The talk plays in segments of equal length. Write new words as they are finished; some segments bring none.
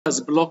as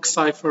block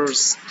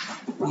ciphers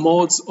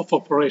modes of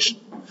operation.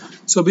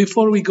 So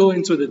before we go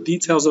into the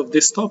details of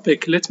this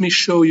topic, let me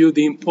show you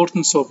the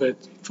importance of it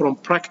from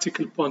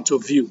practical point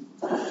of view.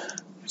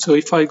 So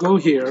if I go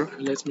here,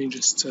 let me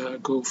just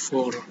go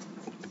for,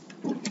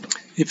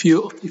 if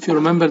you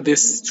remember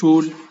this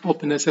tool,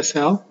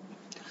 OpenSSL,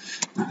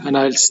 and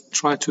I'll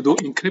try to do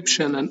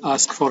encryption and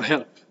ask for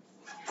help.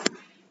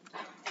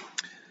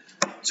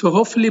 So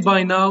hopefully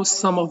by now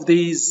some of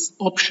these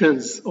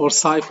options or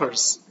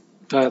ciphers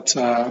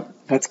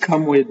that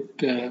come with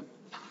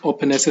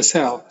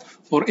OpenSSL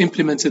or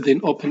implemented in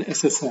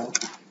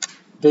OpenSSL,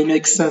 they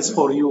make sense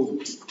for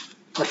you.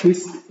 At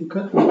least you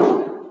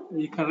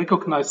can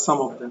recognize some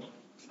of them.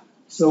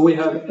 So we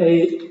have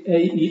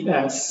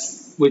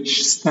AES,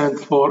 which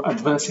stands for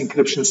Advanced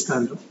Encryption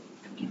Standard.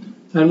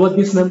 And what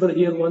this number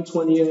here,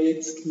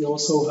 128, we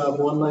also have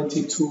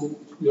 192,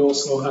 we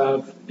also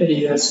have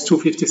AES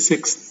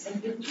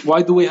 256.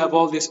 Why do we have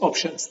all these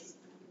options?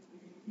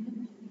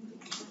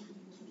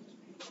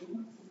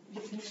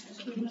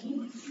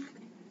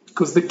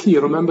 Because the key,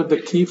 remember the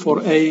key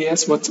for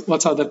AES,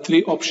 what are the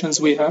three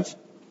options we have?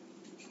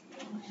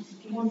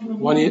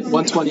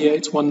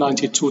 128,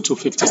 192,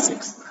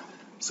 256.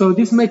 So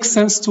this makes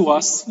sense to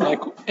us,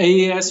 like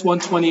AES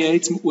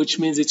 128, which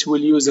means it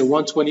will use a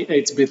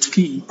 128-bit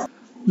key.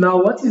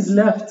 Now what is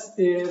left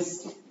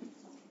is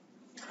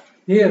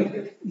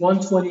here,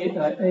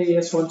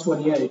 AES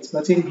 128,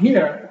 but in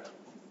here,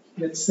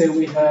 let's say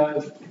we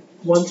have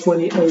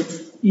 128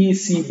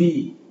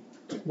 ECB,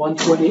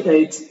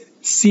 128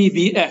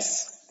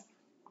 CBS,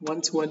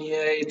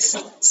 128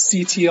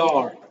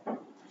 CTR,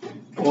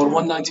 or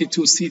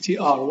 192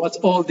 CTR. What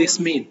all this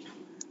mean?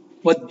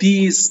 What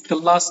these, the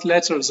last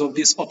letters of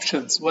these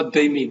options, what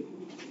they mean?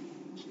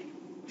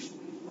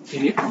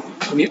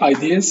 Any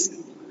ideas?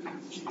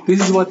 This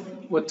is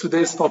what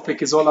today's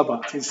topic is all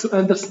about, is to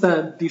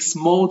understand these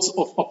modes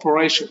of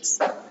operations,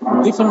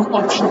 different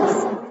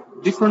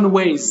options, different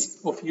ways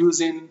of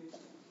using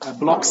a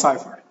block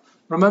cipher.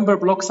 Remember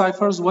block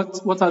ciphers?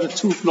 What are the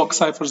two block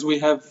ciphers we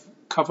have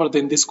covered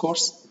in this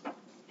course?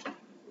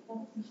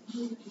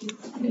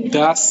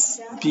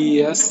 DAS,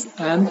 DES,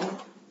 and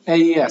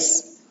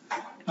AES.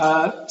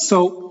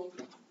 So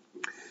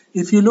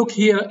if you look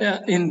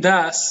here in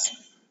DAS,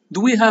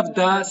 do we have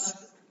DAS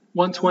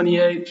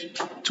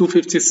 128,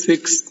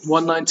 256,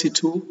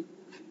 192?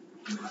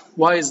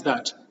 Why is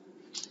that?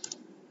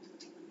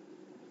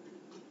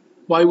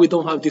 Why we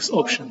don't have these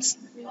options?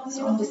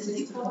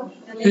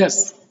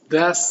 Yes,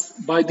 DAS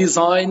by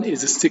design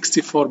is a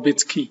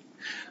 64-bit key.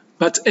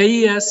 But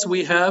AES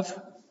we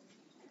have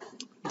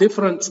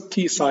different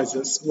key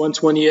sizes,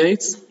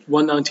 128,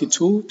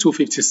 192,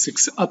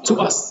 256, up to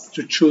us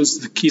to choose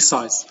the key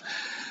size.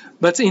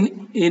 But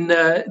in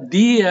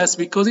DES,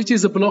 because it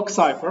is a block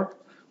cipher,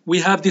 we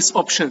have these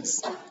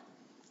options.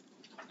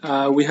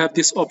 We have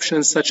these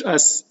options such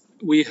as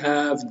we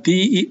have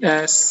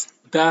DES,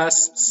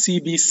 DAS,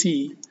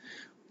 CBC,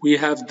 we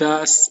have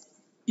DAS,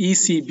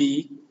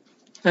 ECB,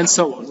 and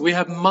so on. We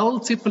have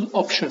multiple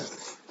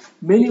options,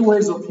 many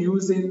ways of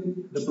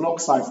using the block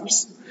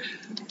ciphers.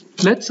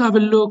 Let's have a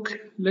look.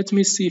 Let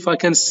me see if I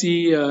can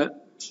see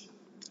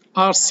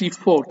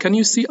RC4. Can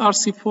you see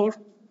RC4?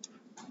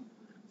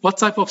 What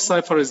type of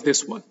cipher is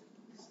this one?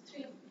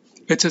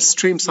 It's a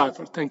stream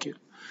cipher, thank you.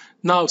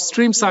 Now,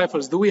 stream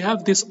ciphers, do we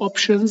have these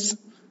options?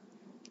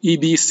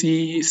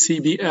 EBC,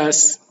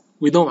 CBS,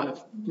 we don't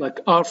have.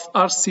 Like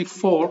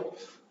RC4,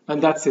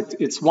 and that's it.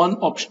 It's one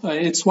option.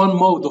 It's one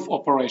mode of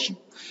operation.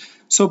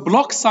 So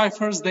block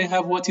ciphers, they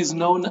have what is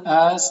known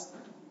as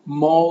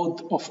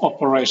mode of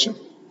operation.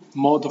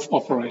 Mode of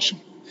operation.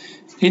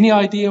 Any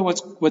idea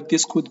what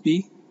this could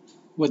be?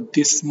 What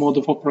this mode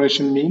of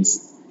operation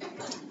means?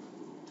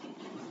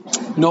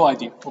 No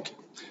idea. Okay.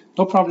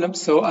 No problem.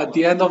 So at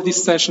the end of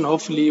this session,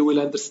 hopefully you will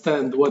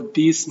understand what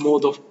this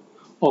mode of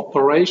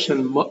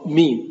operation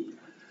mean.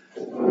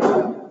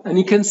 And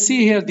you can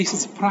see here, this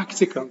is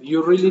practical.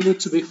 You really need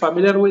to be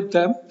familiar with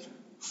them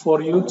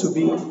for you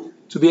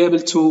to be able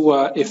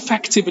to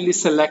effectively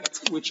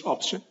select which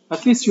option.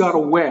 At least you are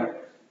aware.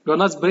 You're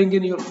not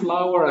bringing your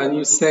flower and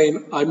you're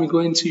saying, I'm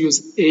going to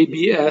use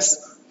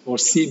ABS or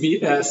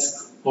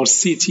CBS or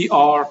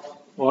CTR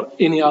or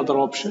any other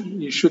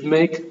option. You should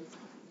make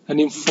an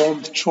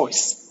informed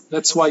choice.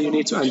 That's why you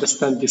need to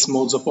understand these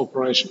modes of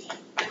operation.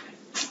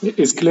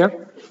 Is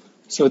clear?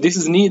 So this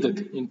is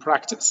needed in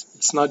practice.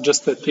 It's not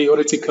just a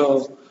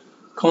theoretical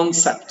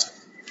concept.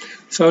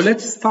 So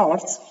let's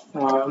start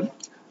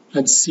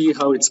and see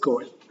how it's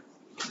going.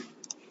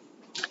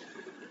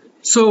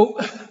 So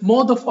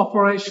mode of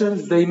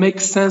operations, they make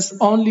sense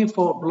only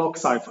for block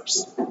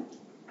ciphers.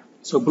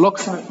 So block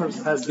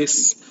ciphers has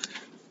this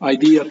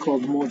idea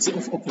called modes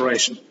of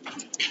operation.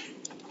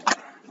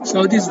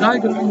 So this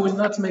diagram will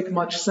not make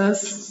much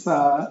sense.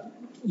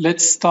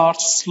 Let's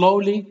start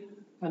slowly,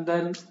 and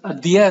then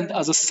at the end,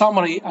 as a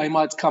summary, I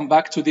might come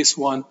back to this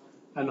one,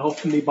 and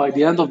hopefully by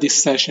the end of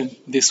this session,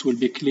 this will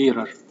be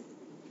clearer.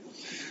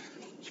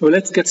 So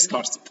let's get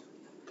started.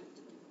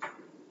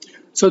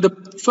 So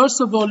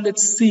first of all,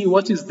 let's see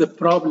what is the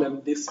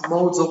problem these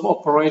modes of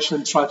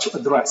operation try to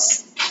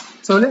address.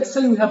 So let's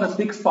say we have a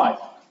big file,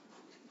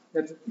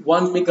 that's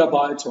 1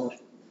 megabyte or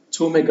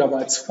 2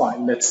 megabytes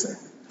file, let's say,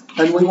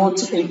 and we want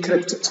to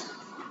encrypt it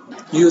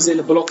using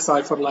a block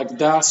cipher like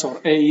DAS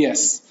or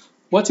AES.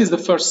 What is the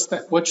first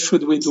step? What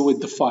should we do with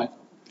the file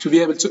to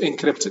be able to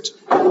encrypt it?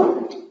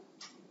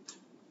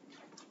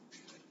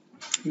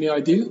 Any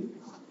idea?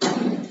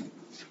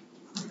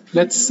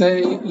 Let's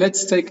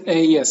take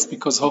AES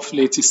because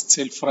hopefully it is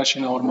still fresh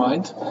in our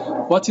mind.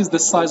 What is the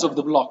size of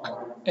the block?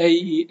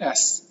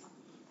 AES.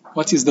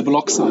 What is the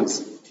block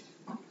size?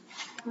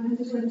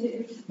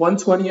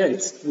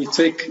 128. We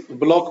take a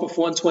block of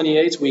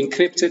 128, we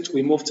encrypt it,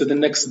 we move to the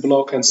next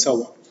block, and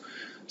so on.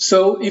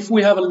 So if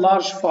we have a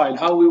large file,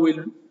 how we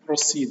will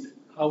proceed?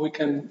 How we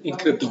can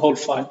encrypt the whole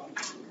file?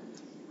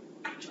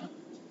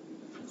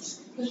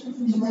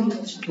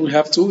 We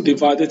have to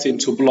divide it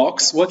into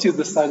blocks. What is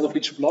the size of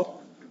each block?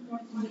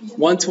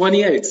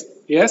 128.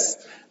 Yes?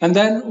 And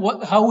then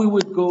how we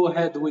would go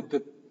ahead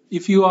with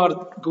if you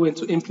are going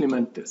to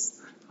implement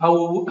this,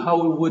 how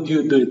would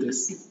you do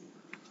this?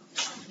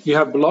 You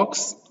have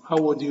blocks. How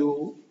would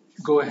you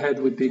go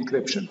ahead with the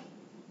encryption?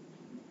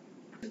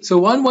 So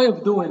one way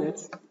of doing it,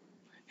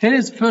 here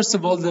is first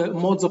of all the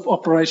modes of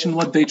operation,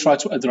 what they try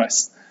to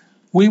address.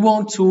 We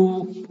want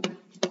to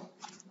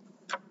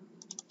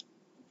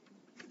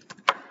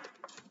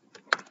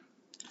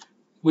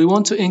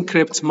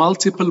encrypt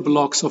multiple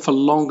blocks of a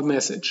long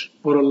message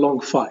or a long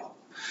file.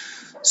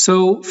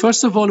 So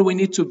first of all, we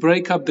need to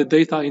break up the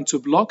data into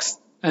blocks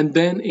and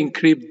then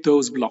encrypt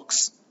those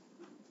blocks.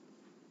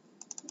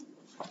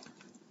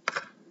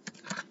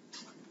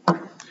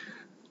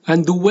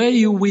 And the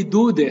way we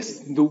do this,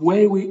 the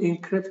way we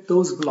encrypt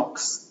those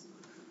blocks,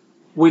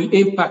 will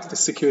impact the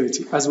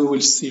security, as we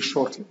will see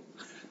shortly.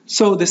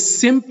 So the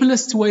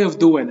simplest way of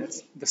doing it,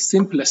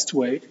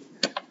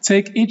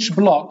 take each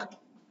block,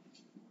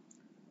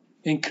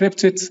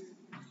 encrypt it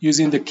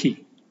using the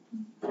key.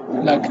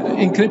 Like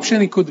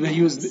encryption, it could be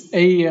used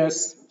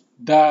AES,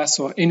 DAS,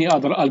 or any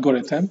other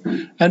algorithm,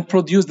 and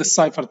produce the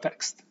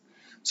ciphertext.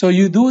 So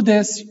you do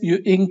this,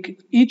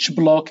 each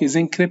block is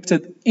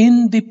encrypted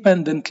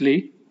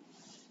independently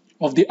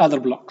of the other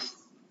blocks.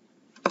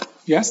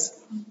 Yes?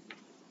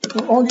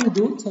 So all you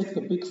do, take the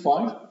big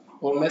file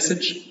or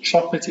message,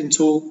 chop it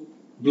into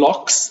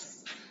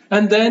blocks,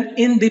 and then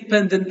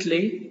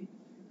independently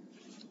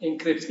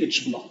encrypt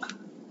each block.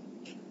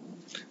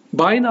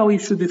 By now, you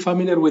should be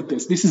familiar with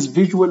this. This is a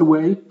visual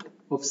way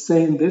of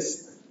saying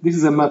this. This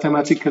is a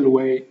mathematical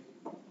way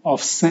of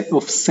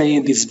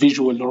saying this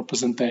visual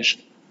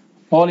representation.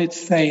 All it's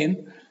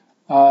saying,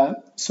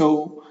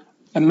 so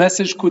a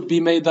message could be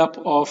made up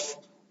of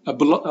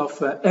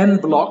n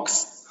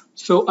blocks.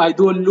 So I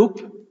do a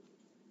loop,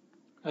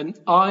 and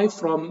I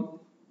from,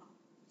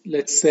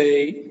 let's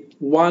say,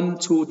 1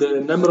 to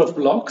the number of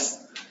blocks.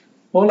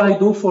 What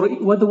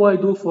do I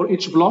do for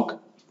each block?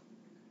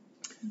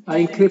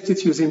 I encrypt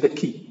it using the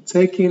key,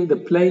 taking the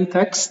plain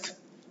text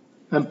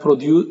and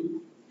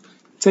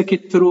take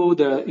it through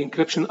the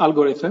encryption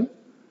algorithm,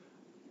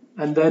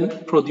 and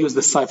then produce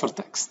the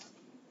ciphertext.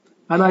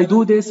 And I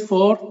do this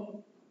for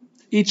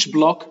each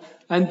block,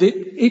 and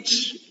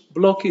each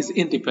block is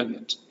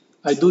independent.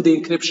 I do the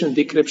encryption,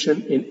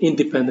 decryption in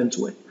independent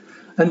way.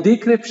 And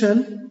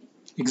decryption,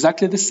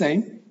 exactly the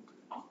same.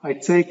 I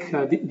take,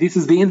 this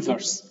is the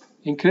inverse.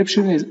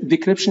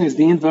 Decryption is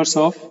the inverse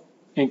of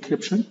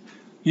encryption.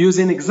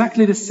 Using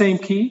exactly the same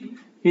key.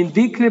 In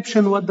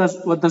decryption, what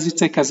does it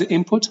take as an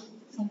input?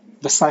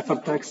 The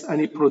ciphertext,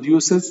 and it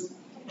produces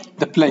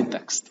the plain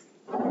text.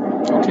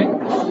 Okay?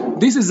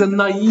 This is a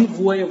naive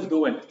way of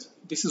doing it.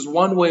 This is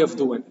one way of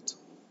doing it.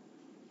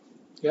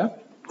 Yeah?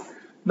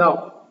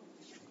 Now,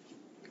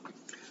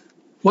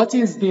 what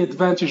is the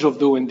advantage of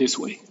doing this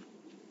way?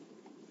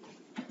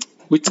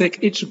 We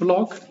take each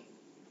block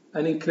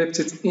and encrypt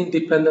it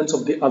independent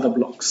of the other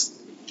blocks.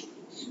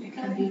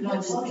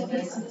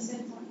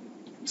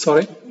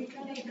 Sorry?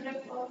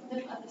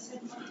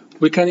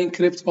 We can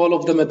encrypt all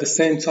of them at the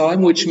same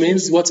time, which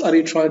means, what are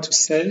you trying to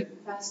say?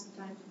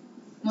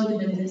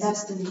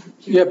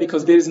 Yeah,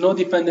 because there is no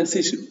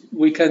dependency.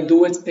 We can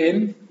do it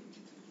in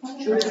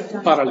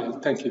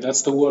parallel. Thank you.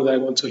 That's the word I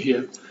want to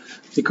hear.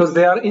 Because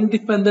they are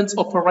independent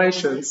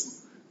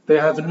operations. They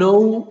have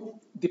no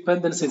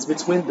dependencies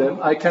between them.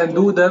 I can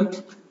do them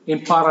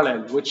in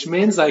parallel, which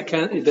means the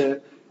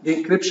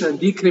encryption and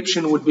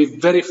decryption would be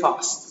very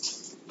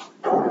fast.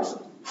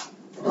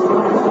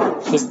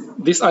 Is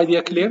this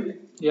idea clear?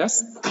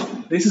 Yes?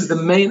 This is the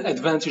main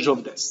advantage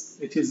of this.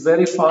 It is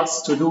very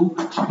fast to do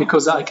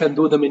because I can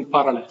do them in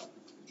parallel.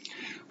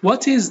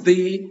 What is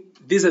the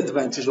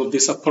disadvantage of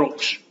this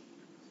approach?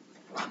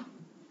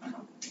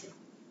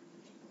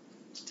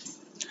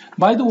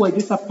 By the way,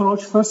 this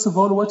approach, first of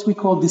all, what we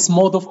call this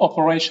mode of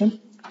operation?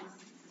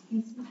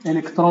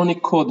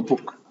 Electronic code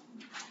book,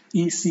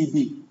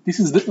 ECB. This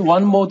is the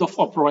one mode of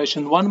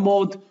operation,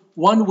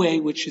 one way,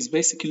 which is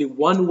basically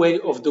one way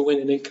of doing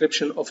an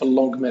encryption of a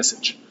long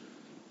message.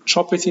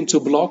 chop it into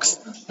blocks,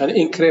 and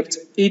encrypt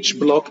each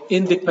block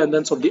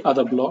independent of the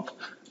other block.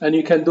 And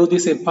you can do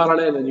this in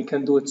parallel, and you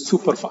can do it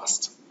super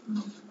fast.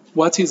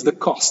 What is the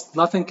cost?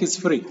 Nothing is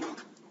free.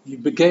 You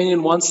begin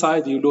in one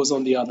side, you lose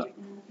on the other.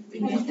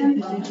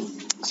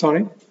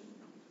 Sorry?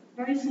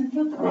 Very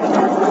simple.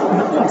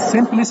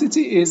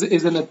 Simplicity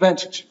is an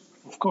advantage.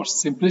 Of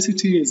course,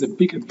 simplicity is a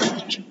big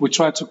advantage. We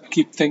try to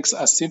keep things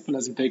as simple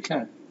as they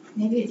can.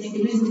 Maybe it's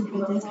easy to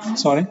predict.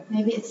 Sorry?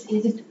 Maybe it's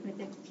easy to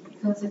predict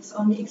because it's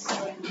only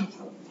XORing.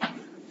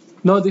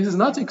 No, this is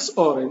not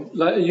XORing.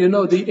 Like, you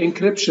know, the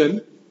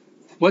encryption.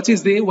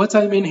 What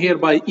I mean here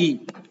by E?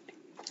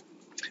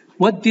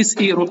 What this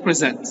E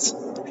represents?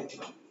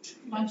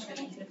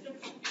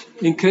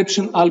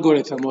 Encryption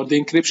algorithm or the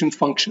encryption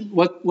function.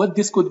 What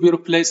this could be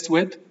replaced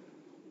with?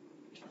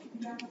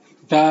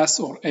 DAS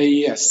or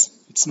AES.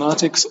 It's not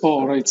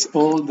XOR. It's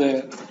all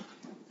the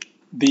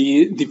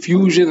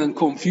diffusion and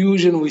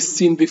confusion we've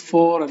seen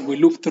before, and we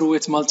looked through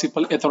it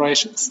multiple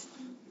iterations.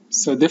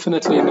 So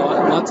definitely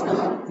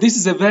not. This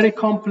is a very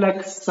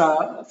complex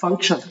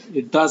function.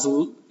 It does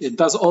all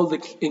the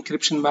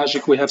encryption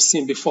magic we have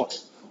seen before.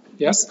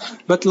 Yes,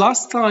 but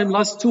last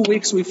 2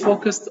 weeks, we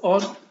focused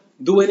on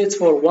doing it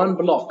for one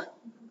block.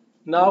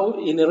 Now,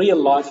 in real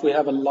life, we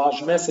have a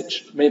large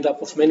message made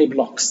up of many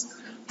blocks.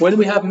 When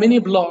we have many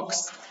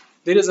blocks,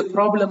 there is a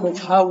problem of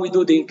how we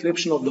do the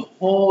encryption of the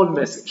whole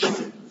message.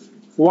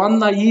 One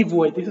naive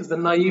way, this is the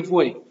naive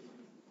way,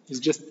 is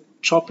just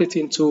chop it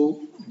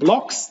into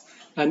blocks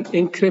and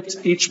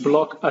encrypt each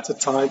block at a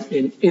time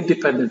in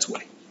independent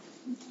way.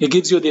 It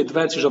gives you the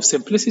advantage of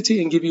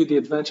simplicity and gives you the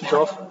advantage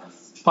of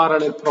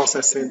parallel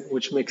processing,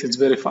 which makes it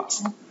very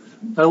fast.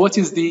 And what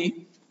is the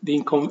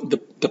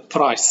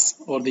price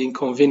or the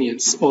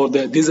inconvenience or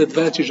the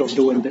disadvantage of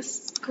doing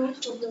this?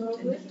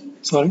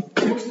 Sorry?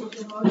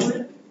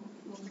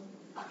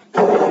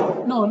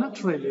 No,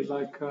 not really.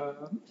 Like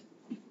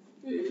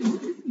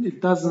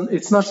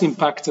it's not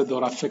impacted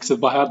or affected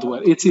by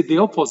hardware. It's the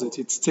opposite.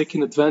 It's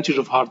taking advantage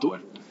of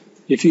hardware.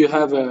 If you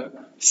have a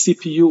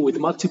CPU with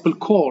multiple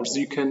cores,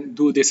 you can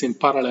do this in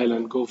parallel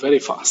and go very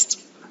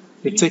fast.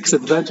 It takes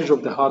advantage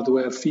of the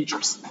hardware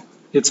features.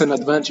 It's an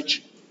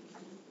advantage.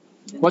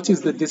 What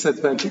is the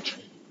disadvantage?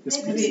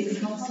 Maybe it's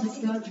not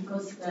secure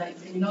because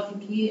they know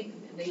the key,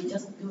 they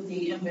just do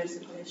the inverse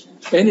operation.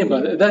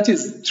 Anybody, that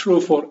is true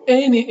for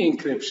any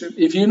encryption.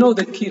 If you know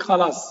the key,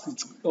 khalas,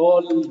 it's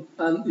all,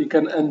 and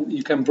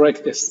you can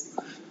break this.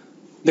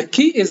 The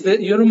key is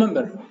you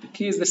remember, the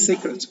key is the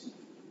secret.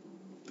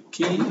 The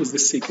key is the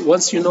secret.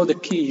 Once you know the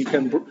key, you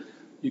can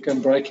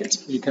break it.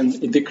 You can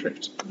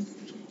decrypt.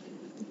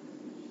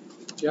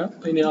 Yeah.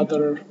 Any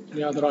other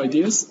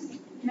ideas?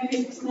 Maybe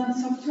it's not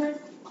software.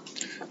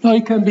 No,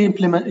 it can be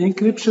implemented.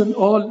 Encryption,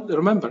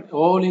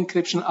 all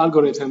encryption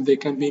algorithms, they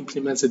can be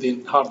implemented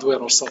in hardware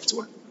or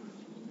software.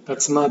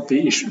 That's not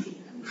the issue.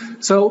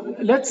 So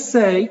let's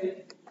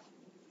say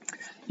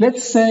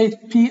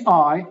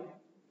PI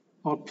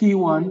or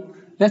P1,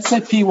 let's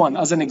say P1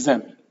 as an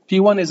example.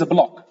 P1 is a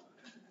block.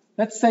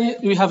 Let's say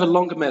we have a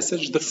long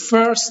message. The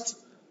first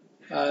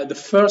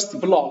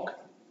block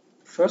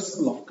has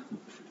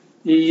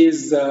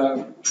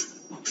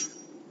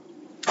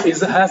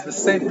the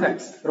same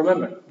text.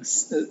 Remember,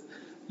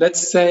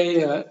 let's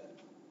say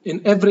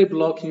in every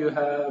block you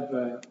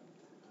have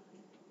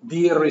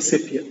dear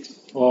recipient,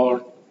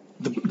 or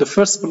the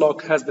first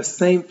block has the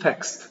same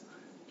text.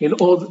 You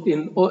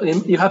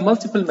have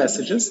multiple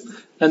messages,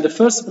 and the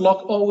first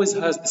block always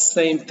has the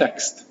same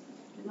text,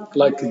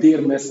 like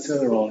dear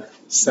Mister or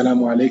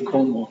Assalamu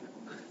alaikum or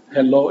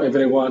hello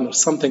everyone or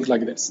something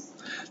like this.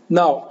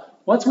 Now,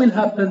 what will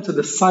happen to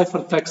the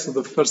ciphertext of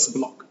the first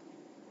block?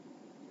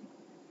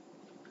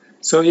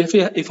 So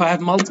if I have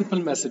multiple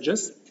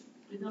messages,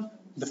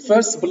 the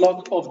first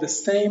block of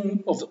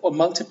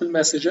multiple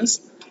messages,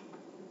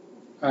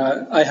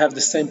 I have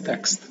the same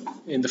text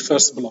in the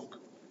first block.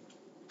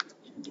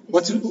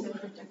 What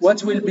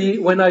will be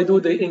when I do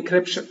the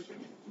encryption?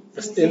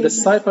 In the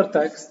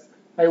ciphertext,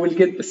 I will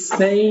get the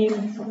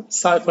same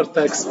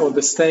ciphertext or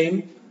the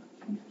same.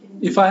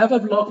 If I have a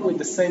block with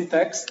the same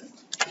text,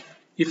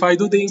 if I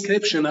do the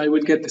encryption, I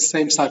will get the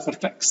same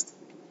ciphertext.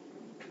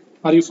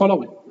 Are you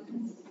following?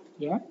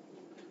 Yeah?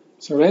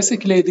 So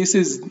basically, this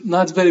is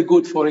not very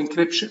good for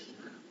encryption.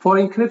 For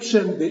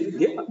encryption,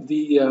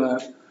 the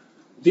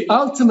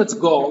ultimate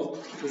goal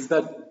is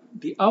that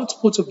the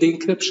output of the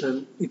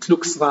encryption, it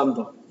looks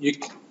random.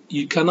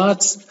 You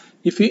cannot,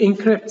 if I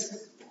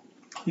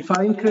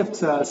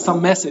encrypt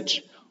some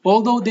message,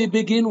 although they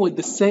begin with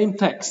the same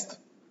text,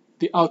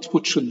 the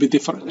output should be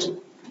different.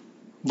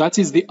 That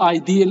is the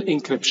ideal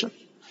encryption.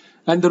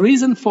 And the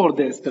reason for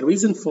this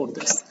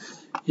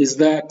is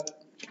that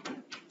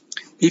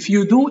if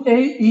you do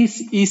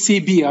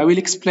ECB, I will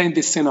explain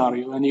this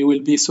scenario and you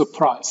will be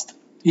surprised.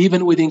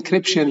 Even with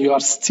encryption,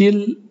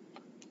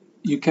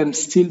 you can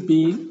still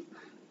be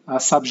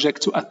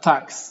subject to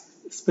attacks,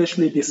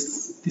 especially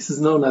this is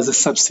known as a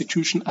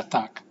substitution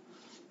attack.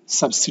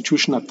 So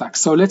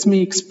let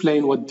me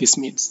explain what this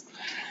means.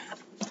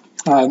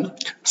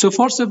 So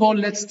first of all,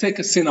 let's take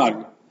a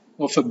scenario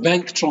of a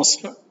bank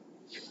transfer.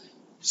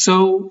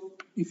 So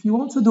if you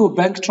want to do a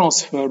bank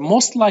transfer,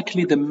 most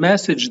likely the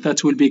message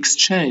that will be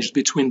exchanged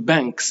between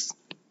banks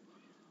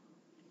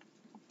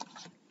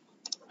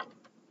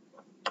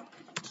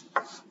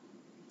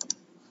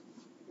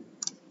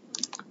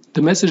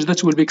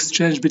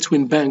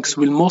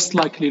will most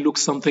likely look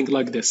something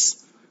like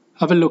this.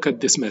 Have a look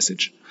at this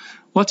message.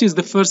 What is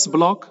the first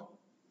block?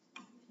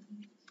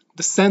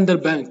 The sender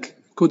bank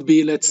could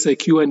be, let's say,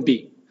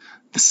 QNB.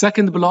 The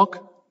second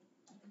block,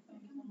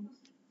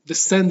 the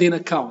sending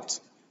account.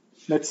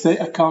 Let's say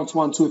account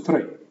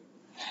 123.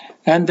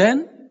 And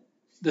then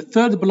the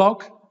third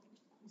block,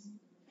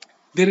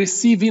 the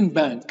receiving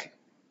bank,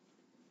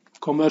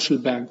 commercial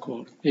bank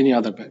or any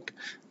other bank.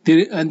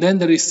 And then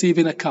the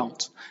receiving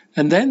account.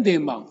 And then the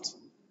amount,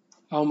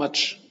 how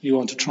much you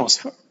want to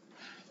transfer.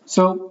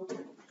 So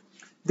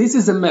this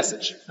is a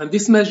message. And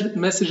this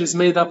message is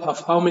made up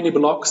of how many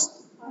blocks?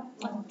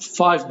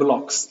 5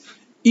 blocks.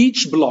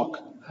 Each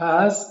block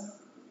has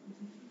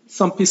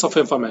some piece of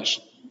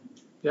information.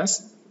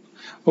 Yes?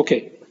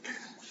 Okay.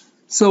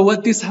 So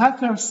what this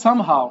hacker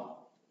somehow,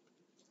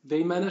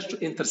 they managed to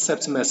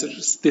intercept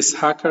messages. This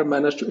hacker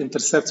managed to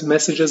intercept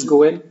messages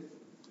going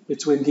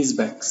between these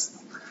banks.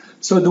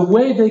 So the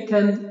way they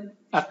can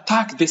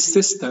attack this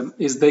system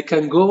is they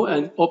can go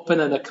and open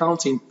an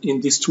account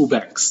in these 2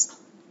 banks.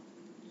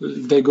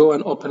 They go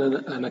and open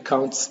an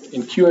account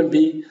in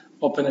QNB,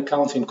 open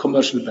account in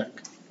commercial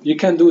bank. You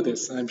can do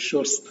this. I'm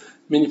sure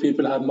many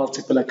people have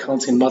multiple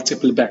accounts in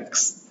multiple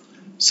banks.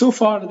 So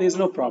far, there's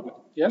no problem.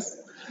 Yes?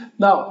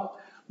 Now,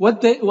 what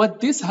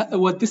this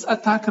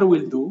attacker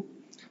will do,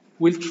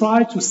 will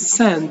try to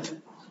send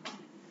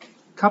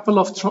a couple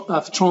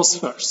of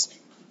transfers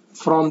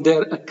from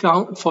their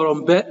account,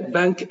 from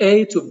bank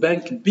A to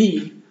bank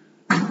B,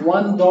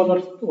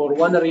 $1 or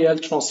 1 real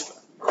transfer.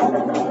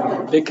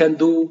 They can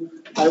do,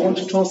 I want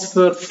to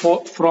transfer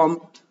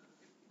from,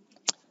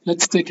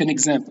 let's take an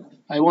example.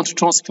 I want to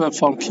transfer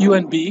from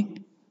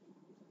QNB,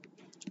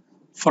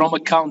 from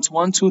account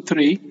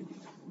 123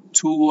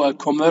 to a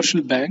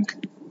commercial bank,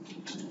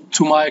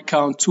 to my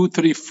account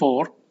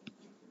 234,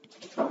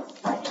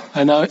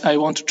 and I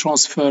want to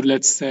transfer,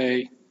 let's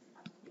say,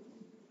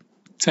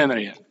 10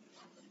 real.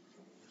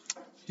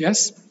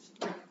 Yes?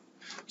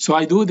 So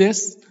I do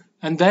this,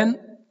 and then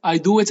I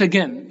do it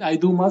again. I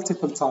do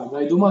multiple times.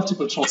 I do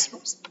multiple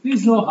transfers.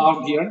 There's no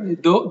harm here.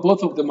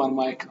 Both of them are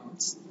my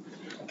accounts.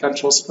 I can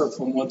transfer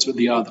from one to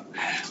the other.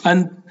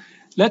 And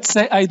let's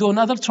say I do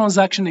another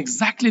transaction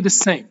exactly the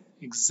same.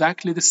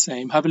 Exactly the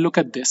same. Have a look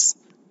at this.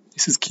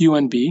 This is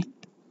QNB.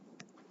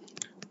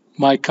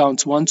 My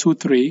account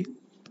 123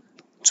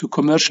 to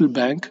commercial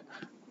bank.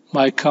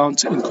 My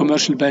account in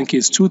commercial bank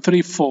is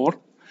 234.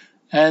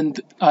 And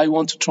I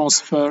want to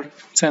transfer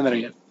 10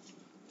 real.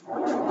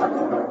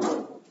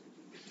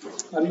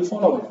 Are you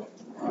following?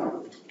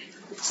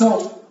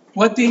 So,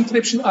 what the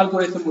encryption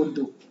algorithm will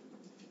do?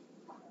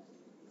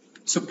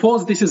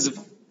 Suppose this is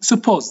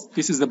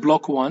the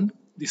block 1,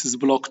 this is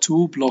block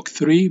 2, block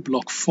 3,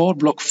 block 4,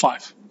 block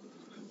 5.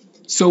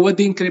 So what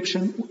the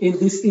encryption, in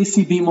this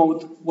ACB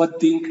mode, what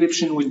the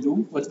encryption will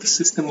do, what the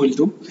system will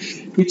do,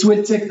 it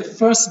will take the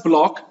first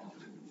block,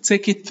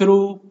 take it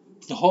through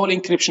the whole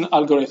encryption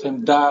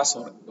algorithm, DAS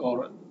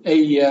or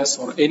AES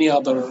or any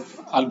other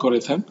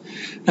algorithm,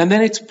 and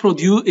then it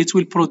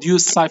will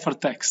produce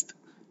ciphertext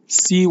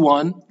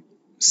C1,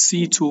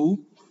 C2,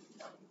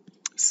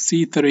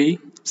 C3,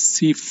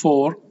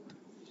 C4,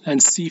 and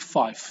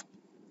C5.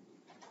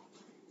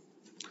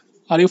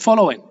 Are you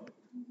following?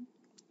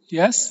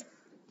 Yes?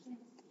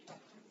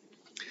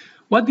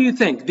 What do you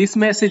think? This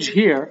message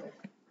here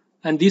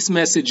and this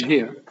message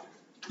here,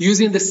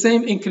 using the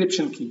same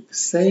encryption key,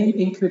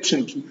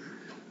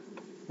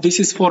 This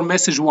is for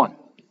message 1.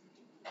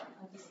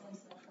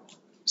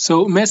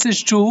 So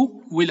message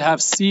 2 will have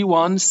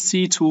C1,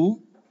 C2,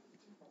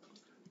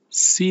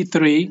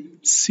 C3,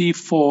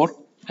 C4,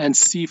 and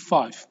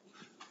C5.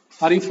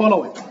 Are you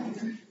following?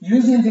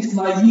 Using this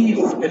naive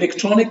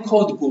electronic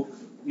code book,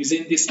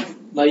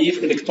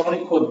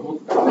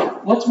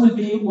 what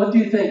do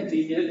you think?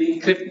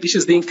 This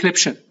is the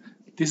encryption.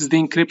 This is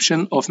the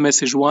encryption of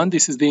message 1.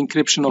 This is the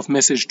encryption of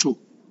message 2.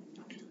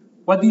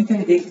 What do you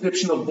think the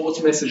encryption of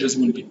both messages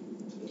will be?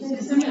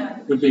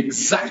 Will be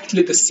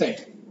exactly the same.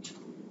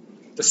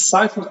 The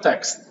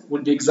ciphertext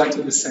will be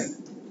exactly the same.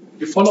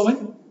 You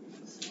following?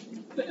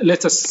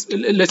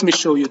 Let me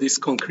show you this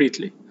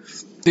concretely.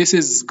 This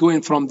is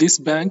going from this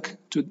bank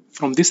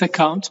from this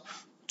account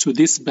to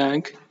this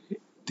bank.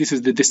 This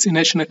is the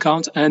destination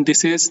account, and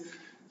this is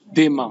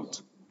the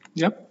amount.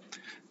 Yep.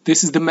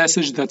 This is the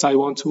message that I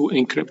want to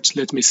encrypt.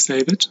 Let me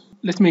save it.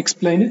 Let me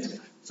explain it.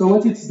 So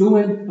what it's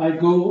doing, I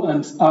go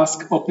and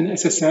ask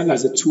OpenSSL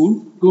as a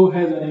tool. Go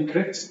ahead and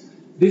encrypt.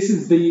 This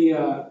is the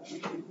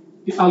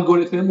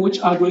algorithm. Which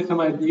algorithm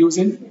I'll be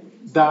using?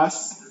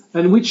 DAS.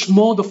 And which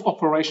mode of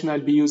operation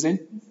I'll be using?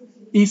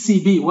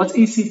 ECB. What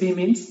ECB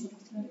means?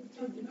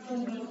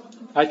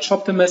 I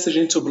chop the message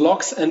into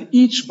blocks, and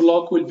each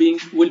block will be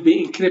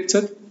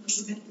encrypted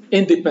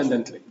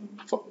independently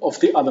of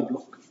the other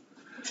block.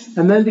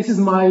 And then this is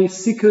my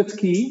secret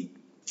key.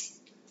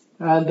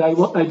 and I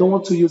don't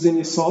want to use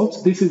any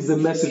salt. This is the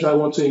message I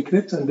want to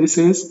encrypt, and this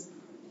is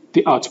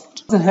the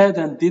output. I went ahead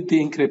and did the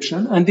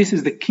encryption, and this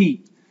is the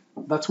key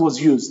that was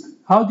used.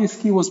 How this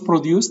key was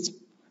produced,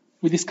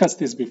 we discussed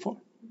this before.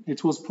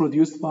 It was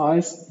produced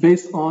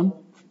based on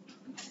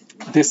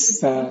this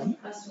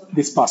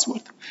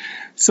password.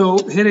 So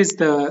here is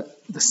the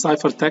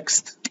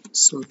ciphertext.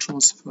 So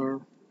transfer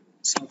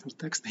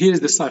ciphertext. Here is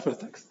the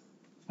ciphertext.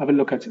 Have a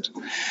look at it.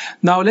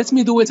 Now let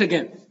me do it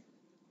again.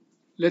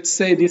 Let's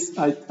say this.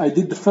 I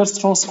did the first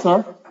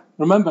transfer.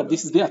 Remember,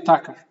 this is the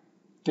attacker.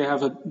 They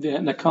have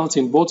an account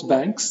in both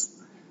banks,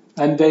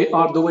 and they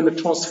are doing a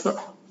transfer.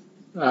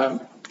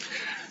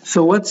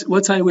 So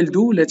what I will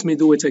do, let me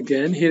do it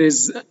again. Here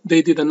is,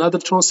 they did another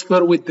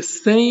transfer with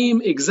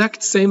the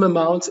exact same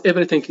amount.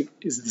 Everything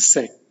is the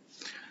same.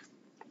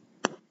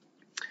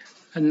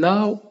 And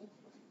now,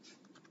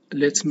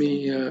 let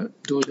me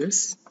do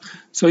this.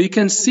 So you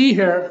can see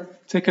here,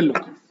 take a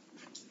look.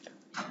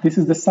 This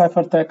is the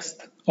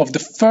ciphertext of the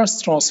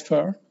first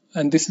transfer,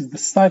 and this is the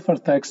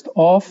ciphertext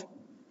of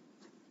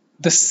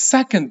the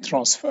second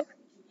transfer.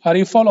 Are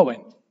you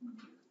following?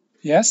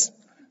 Yes?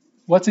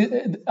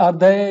 Are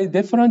they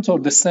different or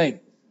the same?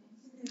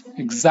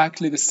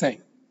 Exactly the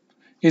same.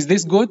 Is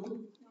this good?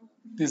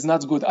 This is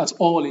not good at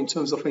all in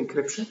terms of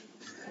encryption.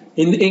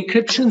 In the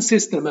encryption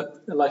system,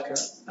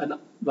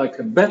 like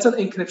a better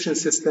encryption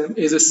system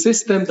is a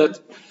system that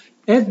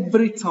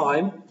every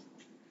time,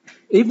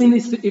 even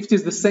if it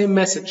is the same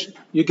message,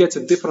 you get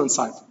a different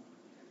cipher.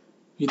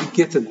 You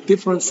get a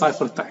different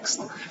ciphertext.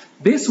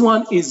 This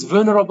one is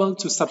vulnerable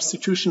to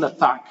substitution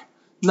attack.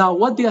 Now,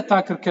 what the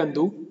attacker can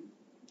do,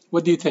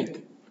 what do you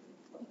think?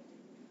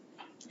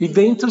 If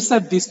they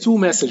intercept these two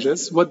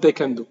messages, what they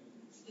can do?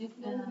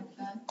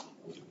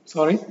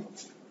 Sorry?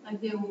 Like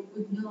they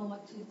would know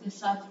what is the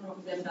cipher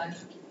of their bank.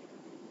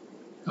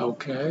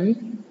 Okay.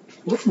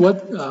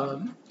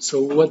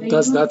 So what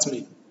does that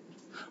mean?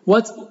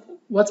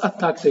 What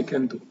attack they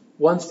can do?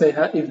 Once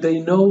if they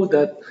know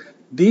that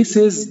this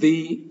is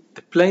the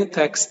plain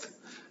text,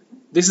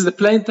 this is the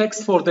plain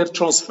text for their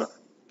transfer,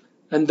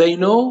 and they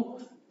know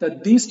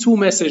that these two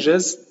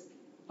messages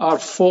are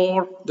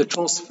for the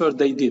transfer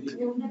they did.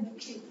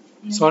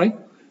 Sorry?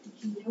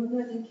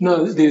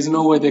 No, there is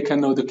no way they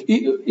can know the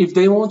key. If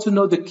they want to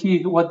know the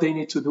key, what they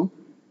need to do?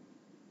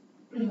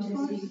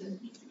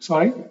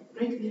 Sorry?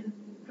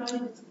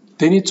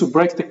 They need to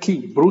break the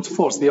key, brute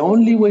force. The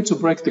only way to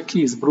break the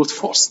key is brute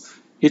force.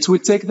 It will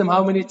take them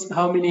how many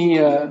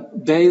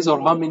days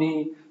or how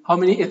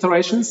many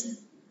iterations?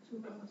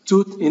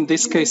 2, in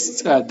this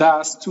case,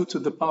 DAS 2 to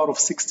the power of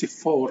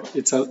 64.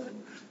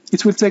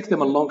 It will take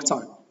them a long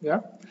time.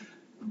 Yeah.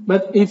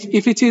 But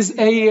if it is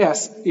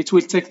AES, it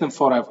will take them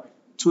forever.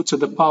 2 to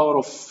the power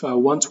of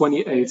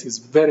 128 is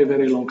very,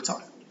 very long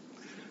time.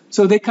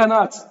 So they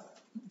cannot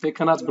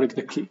break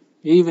the key,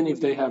 even if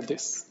they have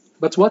this.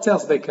 But what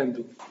else they can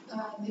do?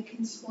 They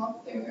can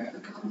swap their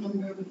account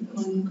number with the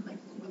one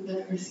with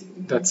the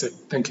receiving. That's it.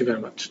 Thank you very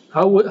much.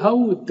 How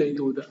would they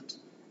do that?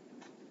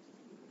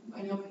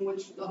 By knowing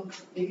which block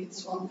they can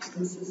swap,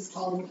 since this is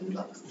all within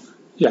blocks.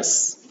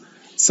 Yes.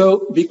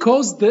 So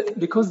because the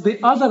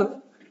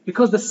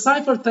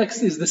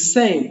ciphertext is the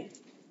same.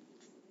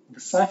 The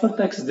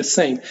ciphertext is the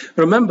same.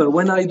 Remember,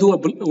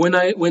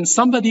 when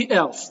somebody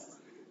else,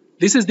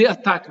 this is the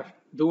attacker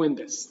doing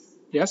this.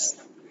 Yes.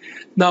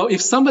 Now,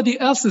 if somebody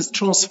else is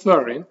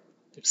transferring,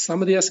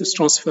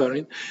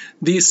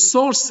 the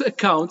source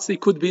accounts, it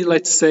could be,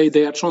 let's say,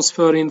 they are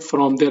transferring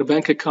from their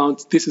bank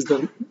account. This is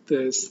the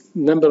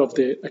number of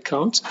the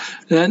account,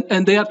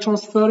 and they are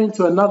transferring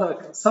to another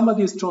account.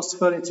 Somebody is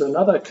transferring to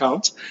another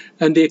account,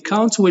 and the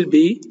account will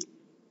be,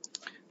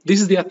 this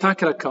is the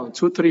attacker account,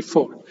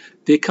 234.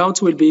 The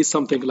account will be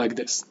something like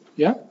this.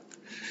 Yeah.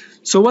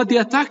 So what the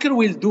attacker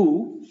will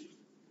do,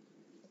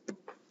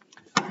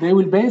 they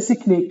will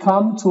basically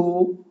come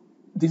to,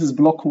 this is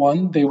block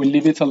 1, they will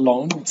leave it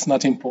alone, it's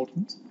not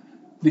important.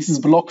 This is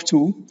block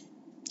 2,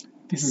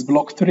 this is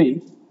block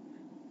 3,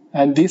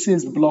 and this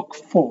is block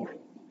 4.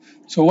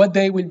 So what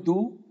they will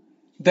do,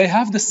 they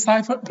have the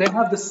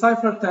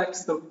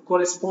ciphertext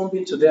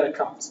corresponding to their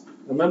account.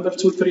 Remember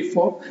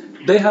 234?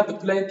 They have the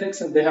plain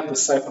text and they have the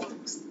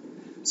ciphertext.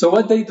 So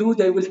what they do,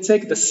 they will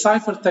take the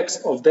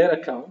ciphertext of their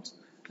account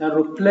and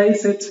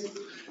replace it.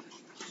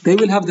 They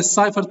will have the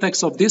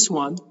ciphertext of this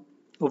one,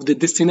 of the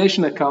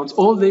destination account.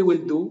 All they will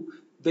do,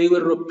 they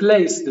will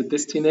replace the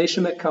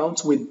destination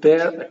account with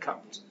their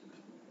account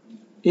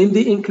in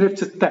the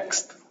encrypted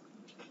text.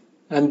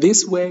 And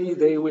this way,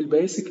 they will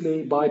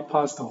basically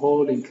bypass the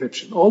whole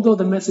encryption. Although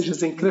the message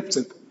is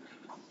encrypted,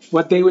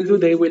 what they will do,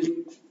 they will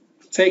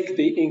take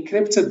the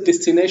encrypted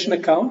destination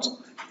account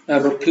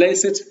and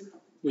replace it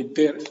with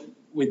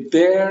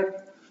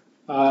their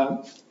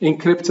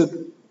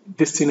encrypted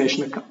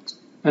destination account.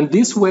 And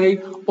this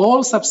way,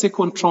 all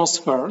subsequent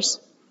transfers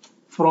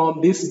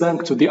from this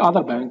bank to the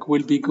other bank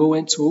will be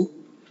going to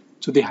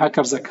the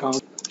hacker's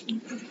account.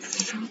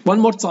 One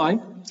more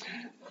time.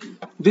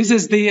 This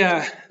is the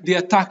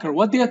attacker.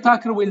 What the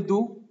attacker will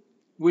do,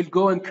 will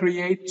go and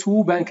create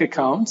 2 bank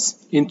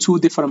accounts in 2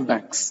 different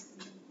banks.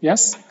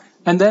 Yes?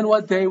 And then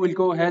what they will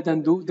go ahead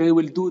and do, they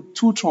will do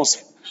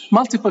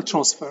multiple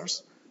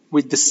transfers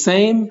with the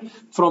same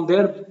from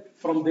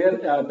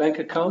their bank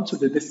account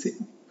to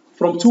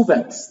from two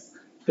banks.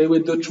 They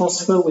will do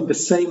transfer with the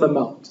same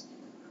amount.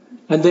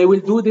 And they will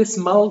do this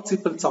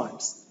multiple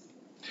times.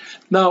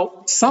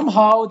 Now,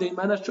 somehow they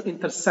manage to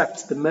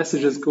intercept the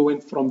messages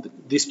going from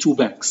these two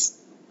banks.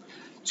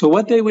 So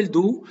what they will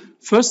do,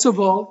 first of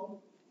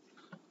all,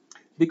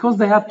 because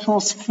they have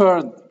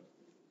transferred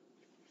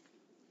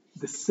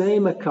the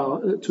same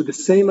account to the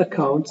same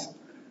account,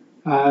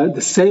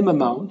 the same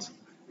amount,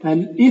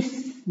 and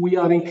if we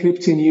are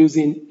encrypting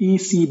using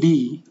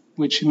ECB,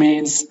 which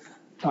means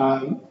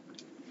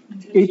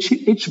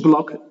each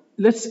block,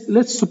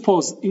 let's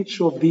suppose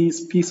each of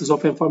these pieces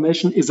of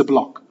information is a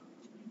block.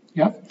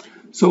 Yeah.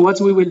 So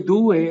what we will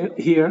do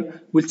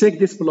here, we'll take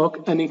this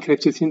block and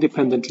encrypt it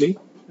independently,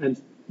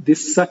 and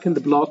this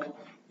second block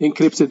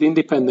encrypted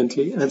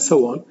independently, and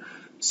so on.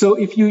 So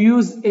if you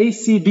use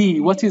ACB,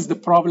 what is the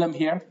problem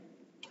here?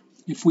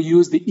 If we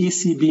use the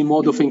ECB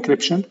mode of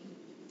encryption,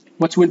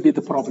 what will be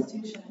the problem?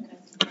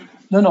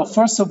 No.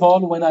 First of all,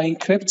 when I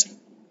encrypt,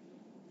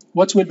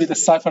 what will be the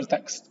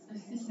ciphertext?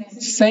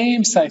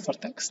 Same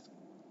ciphertext.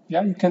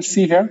 Yeah, you can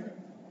see here.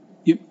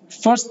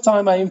 First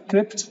time I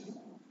encrypt,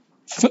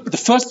 the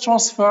first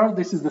transfer,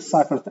 this is the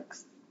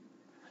ciphertext.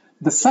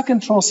 The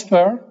second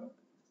transfer,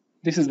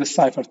 this is the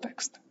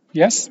ciphertext.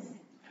 Yes?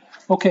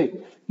 Okay.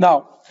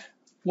 Now,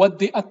 what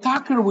the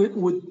attacker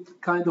would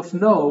kind of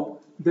know,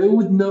 they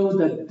would know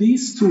that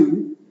these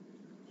two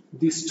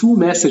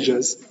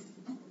messages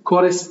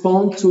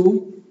correspond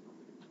to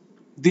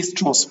this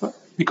transfer,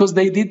 because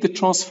they did the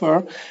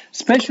transfer,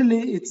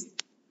 especially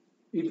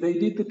if they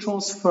did the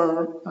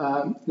transfer,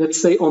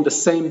 let's say on the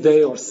same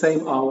day or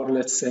same hour,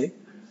 let's say,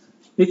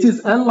 it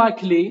is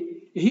unlikely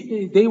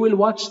they will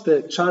watch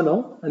the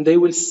channel and they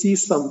will see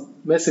some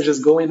messages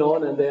going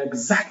on and they're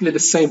exactly the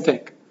same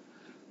thing.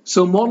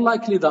 So more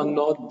likely than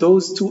not,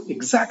 those two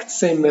exact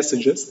same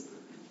messages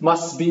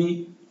must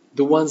be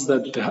the ones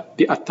that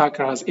the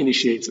attacker has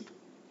initiated.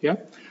 Yeah.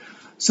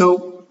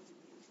 So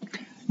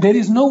there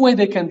is no way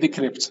they can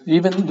decrypt,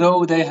 even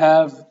though they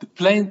have the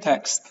plain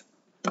text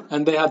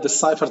and they have the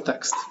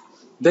ciphertext.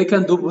 They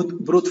can do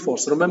brute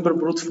force. Remember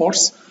brute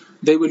force?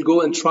 They will go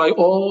and try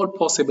all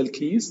possible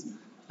keys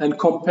and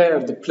compare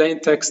the plain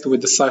text with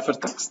the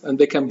ciphertext, and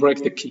they can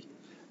break the key.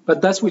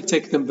 But that will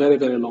take them very,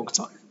 very long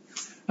time.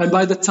 And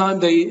by the time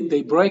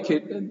they break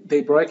it,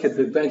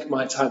 the bank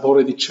might have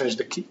already changed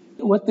the key.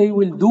 What they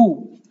will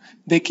do,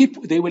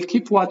 they will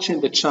keep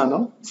watching the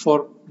channel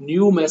for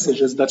new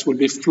messages that will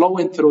be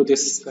flowing through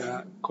this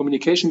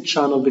communication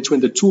channel between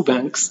the two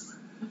banks.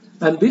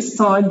 And this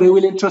time they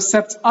will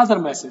intercept other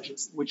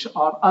messages, which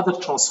are other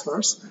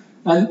transfers.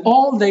 And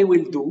all they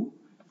will do,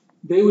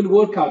 they will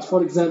work out,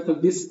 for example,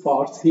 this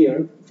part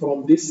here,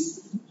 from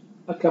this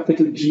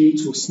capital G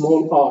to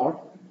small r,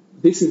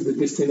 this is the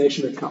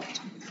destination account.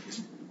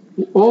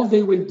 All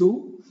they will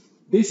do,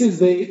 this is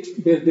their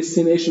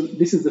destination,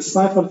 this is the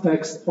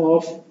ciphertext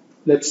of,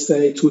 let's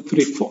say,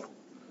 234.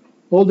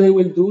 All they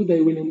will do,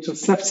 they will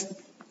intercept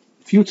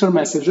future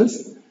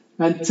messages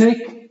and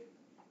take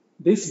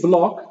this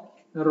block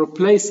and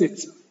replace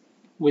it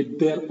with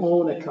their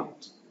own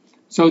account.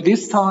 So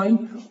this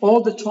time,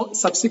 all the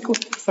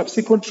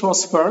subsequent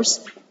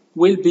transfers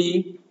will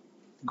be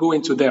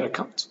going to their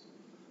account.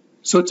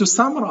 So to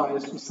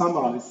summarize,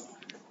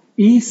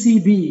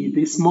 ECB,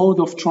 this mode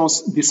of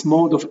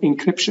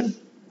encryption,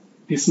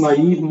 this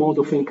naive mode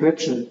of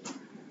encryption,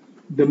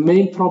 the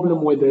main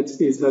problem with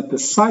it is that the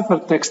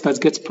ciphertext that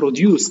gets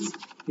produced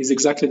is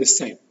exactly the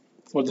same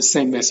for the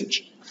same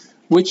message,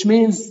 which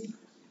means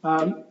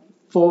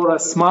for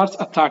smart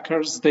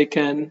attackers, they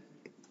can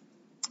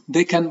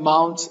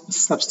mount a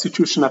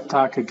substitution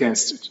attack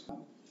against it. That's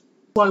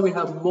why we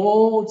have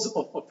modes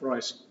of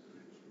operation.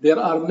 There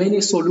are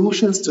many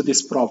solutions to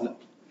this problem.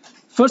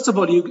 First of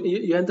all,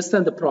 you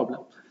understand the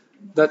problem,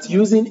 that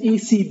using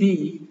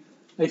ECB,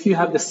 if you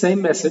have the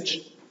same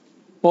message,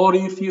 or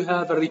if you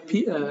have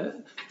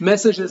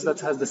messages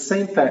that has the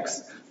same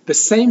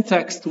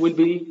text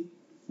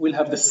will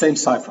have the same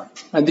cipher,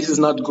 and this is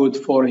not good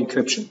for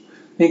encryption.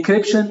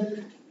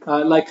 Encryption,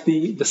 like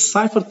the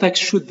ciphertext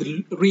should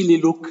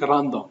really look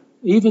random,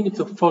 even if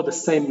for the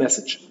same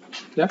message.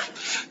 Yeah.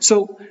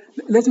 So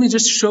let me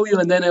just show you,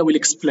 and then I will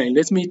explain.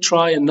 Let me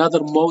try another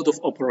mode of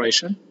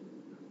operation.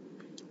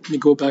 Let me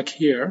go back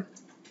here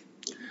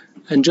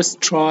and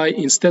just try,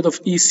 instead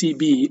of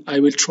ECB, I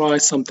will try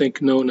something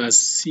known as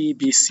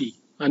CBC,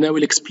 and I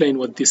will explain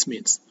what this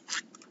means.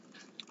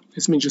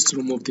 Let me just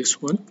remove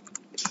this one.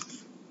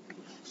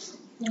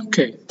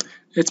 Okay,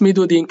 let me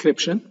do the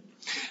encryption.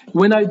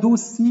 When I do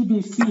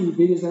CBC,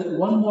 there is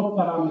one more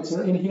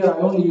parameter. In here, I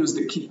only use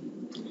the key.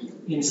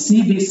 In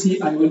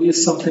CBC, I will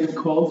use something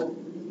called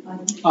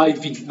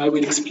IV. I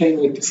will explain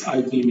what this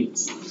IV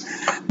means.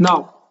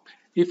 Now,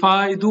 if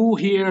I do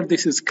here,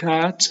 this is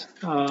cat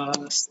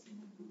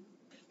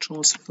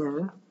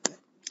transfer.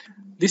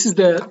 This is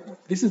the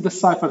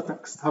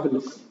ciphertext. Have a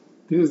look.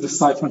 This is the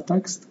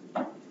ciphertext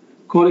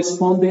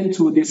corresponding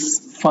to this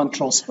fund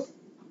transfer.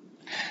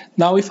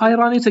 Now, if I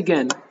run it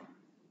again,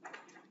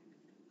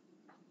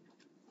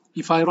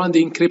 if I run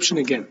the encryption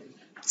again,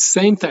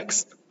 same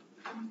text,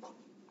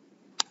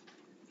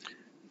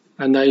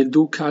 and I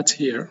do cut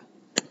here,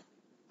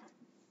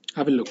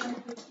 have a look.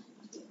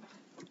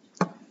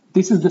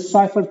 This is the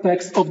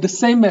ciphertext of the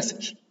same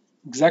message.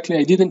 Exactly,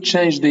 I didn't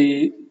change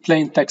the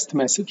plain text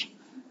message.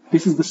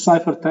 This is the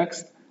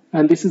ciphertext,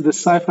 and this is the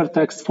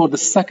ciphertext for the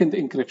second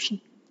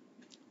encryption.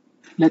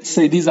 Let's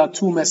say these are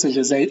two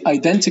messages,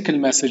 identical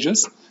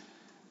messages.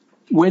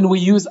 When we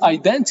use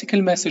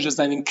identical messages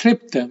and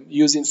encrypt them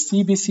using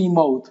CBC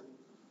mode,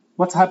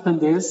 what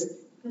happened is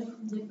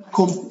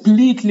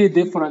completely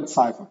different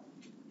cipher.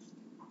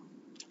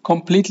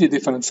 Completely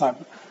different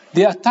cipher.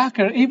 The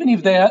attacker, even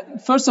if they,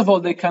 first of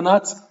all, they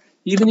cannot,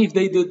 even if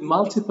they did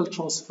multiple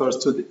transfers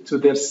to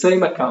their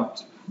same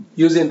account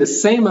using the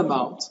same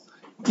amount,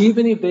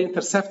 even if they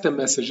intercept the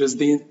messages,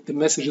 the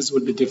messages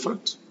will be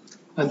different.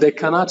 And they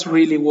cannot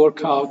really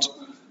work out,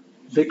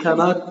 they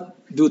cannot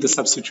do the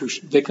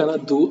substitution. They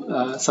cannot do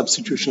a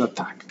substitution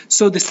attack.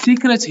 So the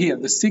secret here,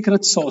 the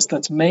secret sauce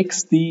that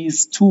makes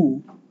these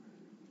two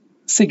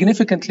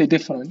significantly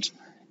different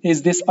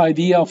is this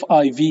idea of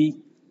IV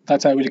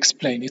that I will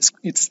explain.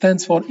 It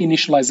stands for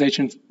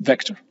initialization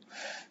vector.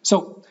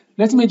 So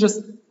let me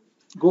just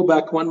go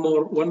back one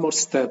more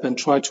step and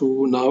try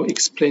to now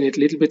explain it a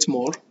little bit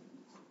more.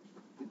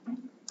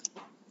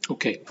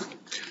 Okay.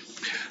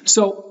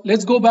 So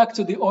let's go back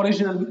to the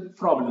original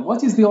problem.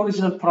 What is the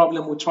original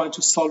problem we're trying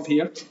to solve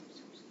here?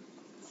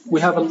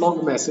 We have a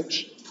long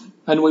message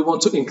and we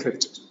want to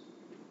encrypt it.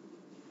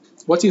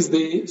 What is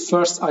the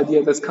first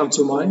idea that's come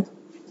to mind?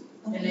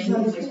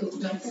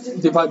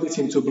 Divide it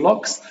into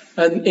blocks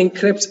and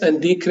encrypt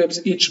and decrypt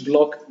each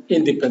block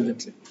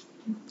independently.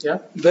 Yeah,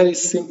 very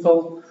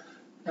simple,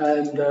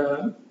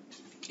 and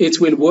it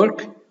will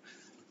work.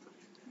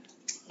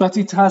 But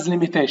it has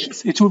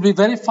limitations. It will be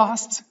very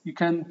fast. You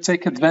can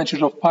take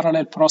advantage of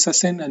parallel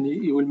processing, and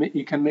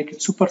you can make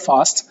it super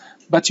fast.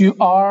 But you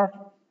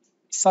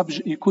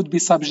could be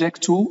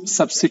subject to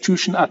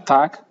substitution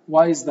attack.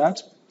 Why is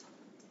that?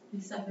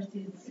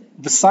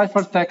 The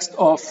ciphertext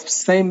of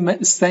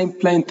same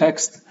plain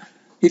text.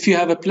 If you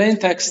have a plain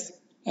text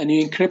and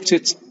you encrypt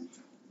it,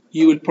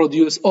 you will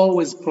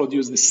always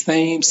produce the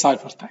same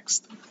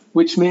ciphertext,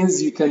 which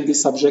means you can be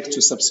subject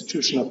to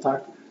substitution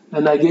attack.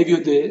 And I gave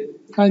you the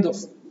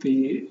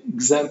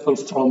example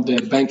from the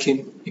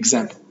banking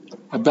example,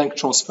 a bank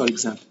transfer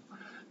example.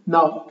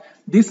 Now,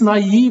 this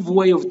naive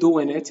way of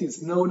doing it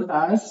is known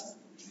as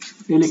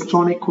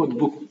electronic code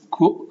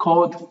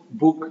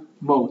book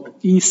mode,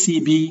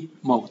 ECB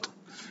mode.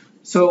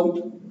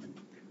 So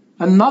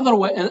another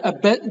way,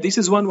 this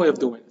is one way of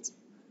doing it.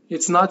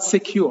 It's not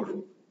secure.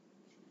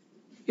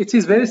 It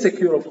is very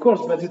secure, of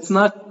course, but it's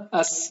not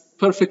as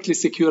perfectly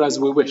secure as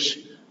we wish.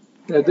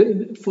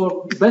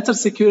 For better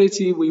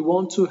security, we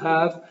want to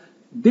have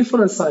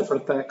different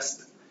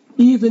ciphertext,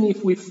 even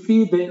if we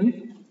feed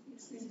in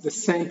the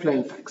same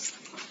plain text.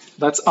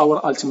 That's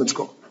our ultimate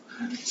goal.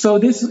 So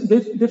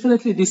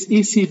definitely this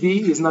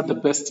ECB is not the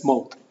best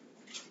mode.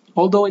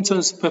 Although in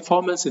terms of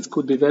performance, it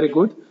could be very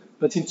good,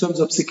 but in terms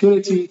of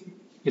security,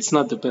 it's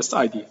not the best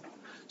idea.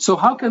 So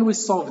how can we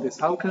solve this?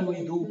 How can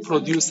we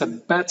produce a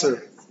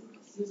better,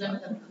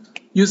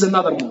 use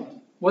another mode?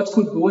 What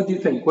do you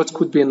think? What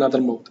could be another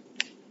mode?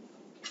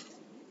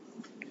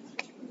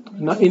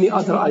 Not any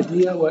other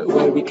idea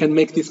where we can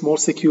make this more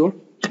secure?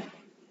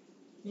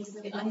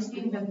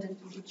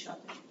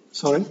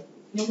 Sorry?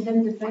 Make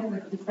them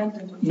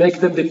dependent. Make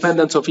them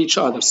dependent of each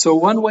other. So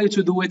one way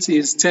to do it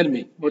is, tell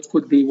me, what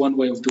could be one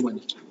way of doing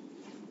it?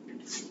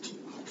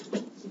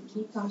 The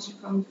key comes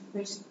from the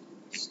first.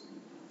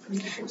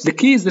 The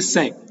key is the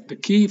same. The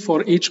key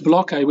for each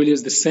block, I will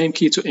use the same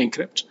key to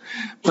encrypt.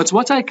 But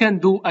what I can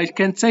do, I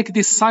can take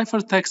this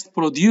ciphertext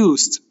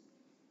produced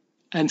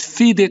and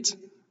feed it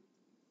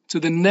to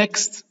the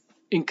next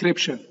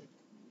encryption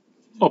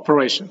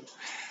operation.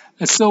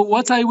 And so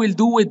what I will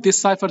do with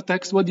this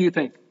ciphertext, what do you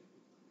think?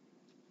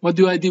 What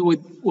do I do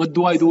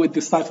with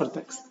this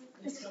ciphertext?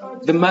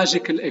 The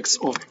magical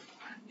XOR.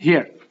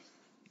 Here,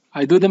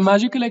 I do the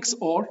magical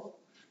XOR.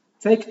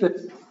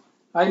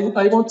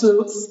 I want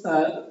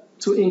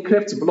to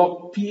encrypt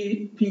block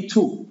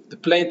P2, the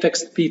plain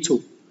text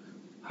P2.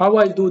 How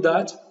I do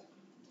that?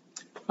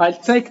 I'll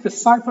take the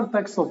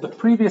ciphertext of the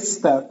previous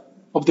step,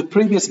 of the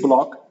previous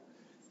block,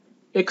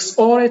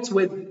 XOR it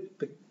with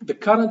the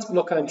current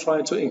block I'm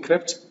trying to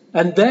encrypt,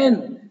 and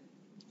then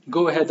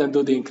go ahead and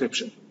do the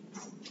encryption.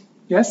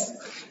 Yes?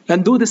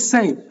 And do the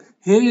same.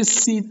 Here is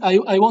C.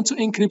 I want to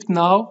encrypt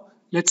now.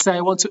 Let's say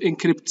I want to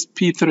encrypt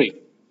P3,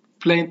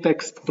 plain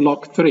text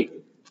block 3.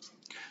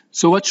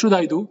 So what should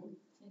I do?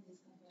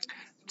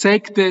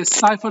 Take the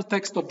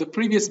ciphertext of the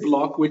previous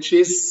block, which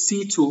is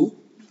C2,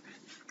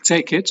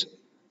 take it,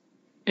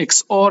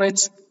 XOR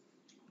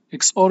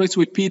it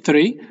with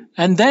P3,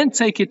 and then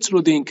take it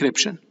through the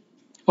encryption.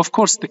 Of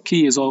course, the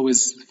key is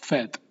always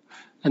fed.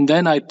 And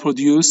then I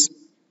produce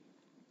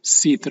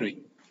C3.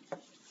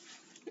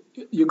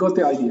 You got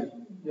the idea,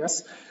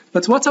 yes?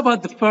 But what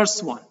about the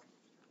first one?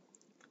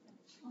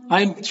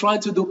 I'm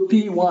trying to do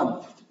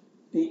P1,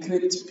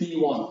 encrypt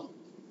P1.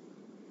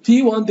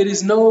 P1, there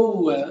is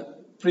no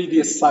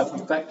previous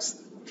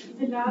ciphertext.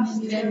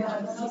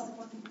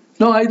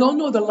 No, I don't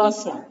know the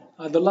last one.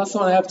 The last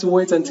one I have to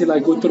wait until I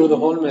go through the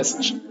whole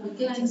message. We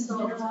can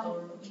install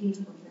our key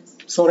for this.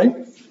 Sorry?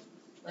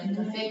 Like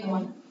a fake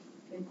one.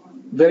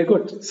 Very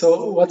good.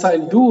 So what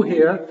I'll do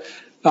here,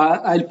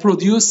 I'll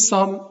produce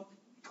some.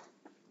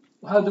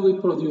 How do we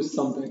produce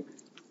something?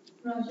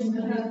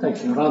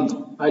 Thank you,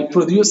 random. I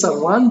produce a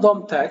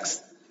random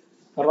text,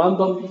 a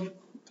random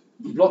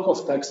block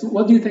of text.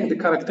 What do you think the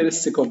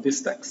characteristic of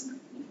this text?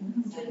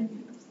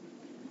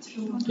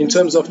 In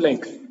terms of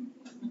length?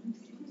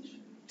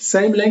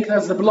 Same length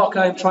as the block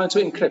I'm trying to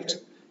encrypt.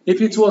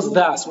 If it was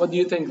DAS, what do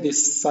you think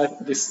this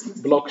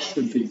block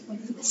should be?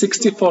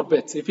 64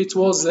 bits. If it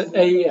was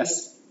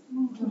AES,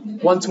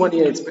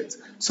 128 bits.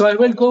 So I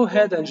will go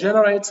ahead and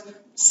generate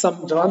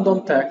some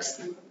random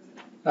text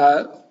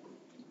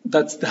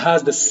that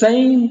has the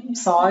same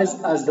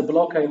size as the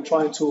block I'm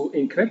trying to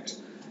encrypt,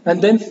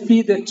 and then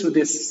feed it to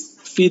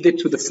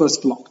the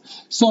first block.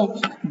 So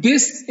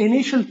this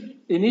initial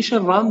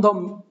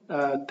random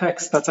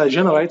text that I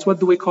generate,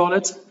 what do we call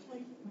it?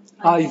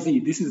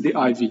 IV. This is the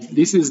IV.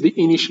 This is the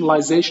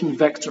initialization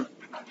vector.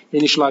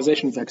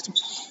 Initialization vector.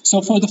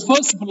 So for the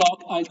first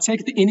block, I'll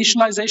take the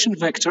initialization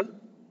vector.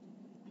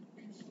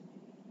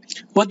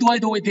 What do I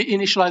do with the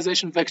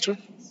initialization vector?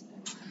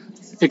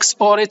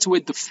 XOR it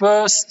with the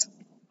first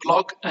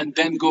block and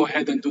then go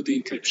ahead and do the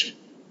encryption.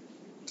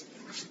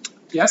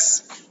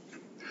 Yes?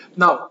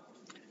 Now,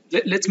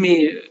 let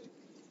me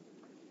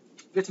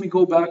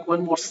go back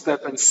one more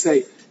step and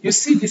say, you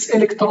see this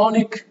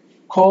electronic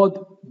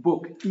code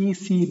book,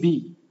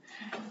 ECB.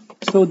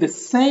 So the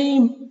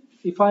same,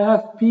 if I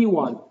have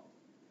P1,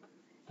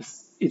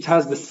 it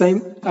has the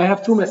same, I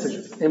have two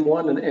messages,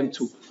 M1 and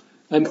M2.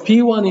 And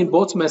P1 in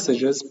both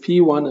messages,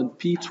 P1 and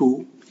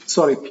P2,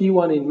 sorry,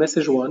 P1 in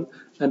message 1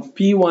 and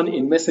P1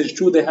 in message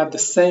 2, they have the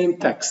same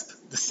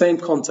text, the same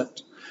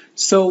content.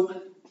 So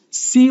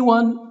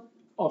C1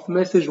 of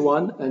message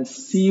 1 and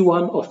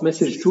C1 of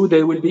message 2,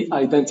 they will be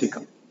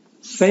identical.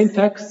 Same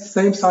text,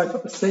 same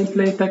cipher, same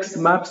plain text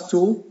maps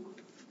to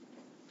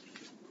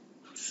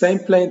same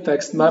plain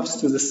text maps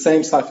to the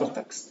same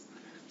ciphertext.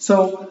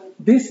 So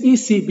this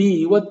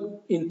ECB, what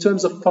in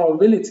terms of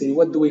probability,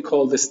 what do we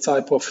call this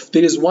type of?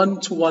 There is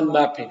one-to-one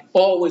mapping,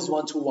 always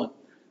one-to-one.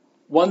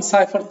 One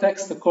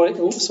ciphertext,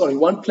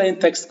 one plain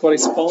text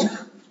corresponds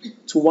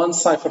to one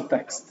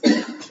ciphertext.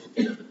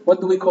 What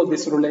do we call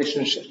this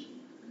relationship?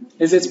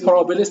 Is it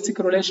probabilistic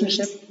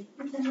relationship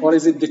or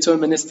is it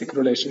deterministic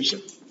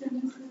relationship?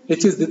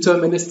 It is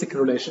deterministic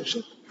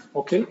relationship.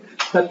 Okay?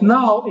 But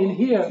now in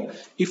here,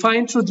 if I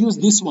introduce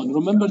this one,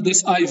 remember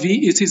this IV,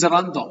 it is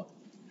random.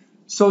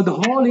 So the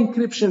whole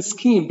encryption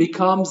scheme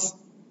becomes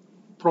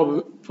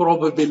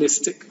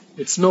probabilistic.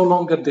 It's no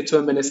longer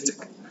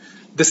deterministic.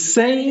 The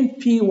same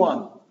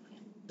P1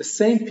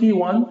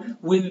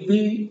 will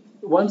be,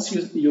 once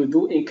you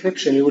do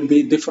encryption, it will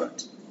be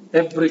different.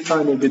 Every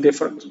time it will be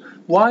different.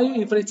 Why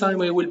every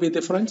time it will be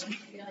different?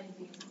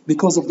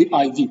 Because of the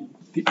IV.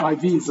 The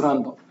IV is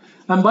random.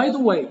 And by the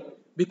way,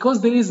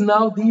 because there is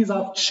now, these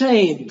are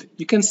chained.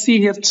 You can see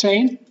here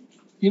chain.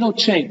 You know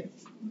chain.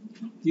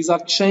 These are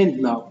chained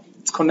now.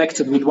 It's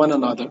connected with one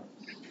another.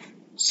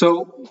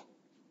 So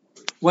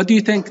what do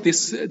you think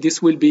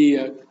this will be?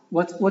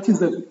 What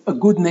is a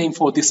good name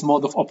for this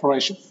mode of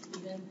operation?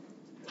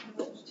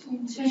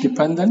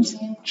 Dependent.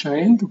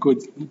 Chained.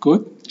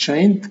 Good.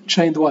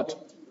 Chained what?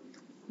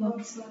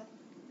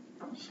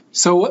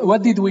 So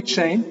what did we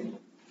chain?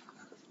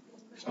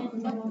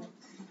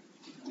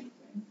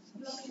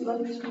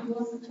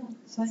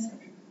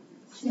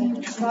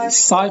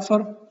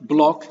 Cipher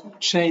block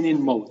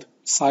chaining mode.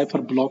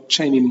 Cipher block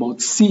chaining mode.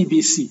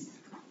 CBC.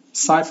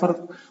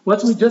 Cipher.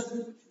 What we just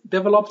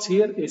developed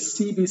here is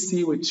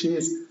CBC, which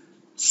is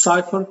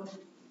cipher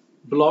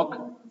block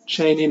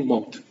chaining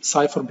mode.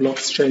 Cipher block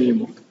chaining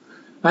mode.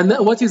 And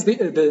what is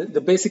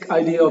the basic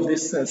idea of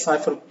this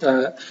cipher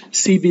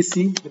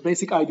CBC? The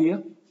basic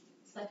idea?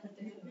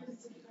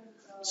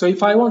 So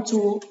if I want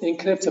to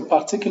encrypt a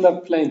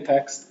particular plain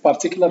text,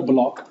 particular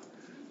block,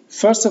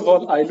 first of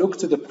all, I look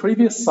to the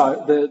previous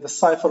the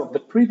cipher of the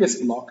previous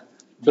block,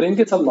 bring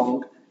it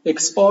along,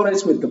 XOR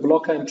it with the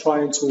block I'm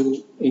trying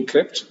to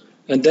encrypt,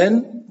 and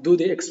then do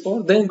the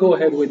XOR, then go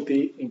ahead with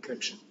the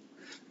encryption.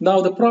 Now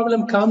the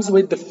problem comes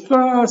with the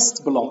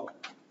first block.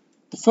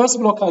 The first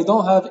block, I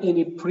don't have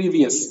any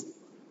previous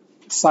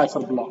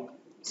cipher block.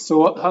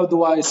 So how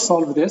do I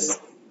solve this?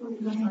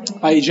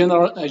 I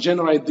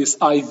generate this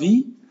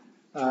IV,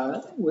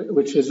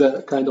 which is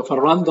a kind of a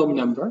random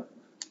number,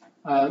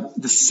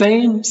 the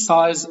same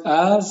size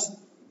as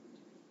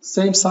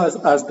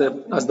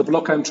the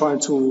block I'm trying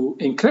to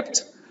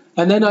encrypt,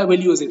 and then I will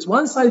use it.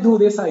 Once I do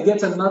this, I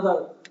get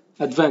another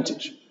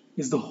advantage,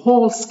 is the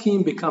whole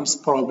scheme becomes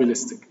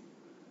probabilistic.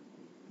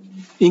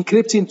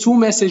 Encrypting two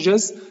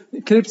messages,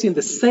 encrypting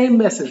the same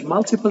message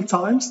multiple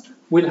times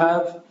will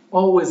have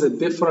always a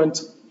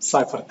different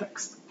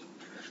ciphertext.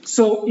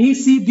 So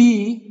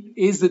ECB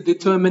is the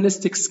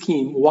deterministic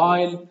scheme,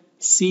 while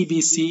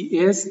CBC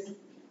is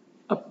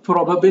a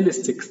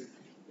probabilistic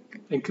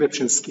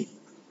encryption scheme.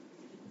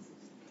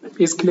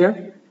 Is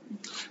clear?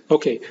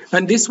 Okay,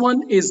 and this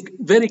one is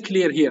very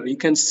clear here. You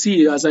can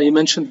see, as I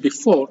mentioned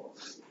before,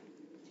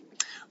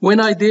 when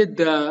I did,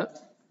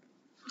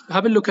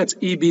 have a look at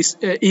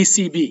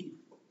ECB.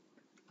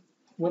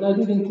 When I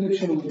did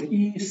encryption with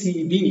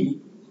ECB,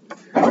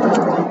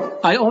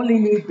 I only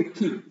need the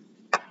key.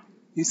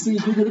 You see,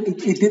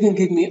 it didn't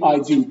give me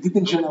ID, it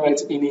didn't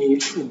generate any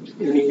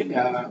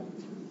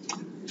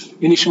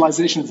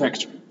initialization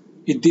vector.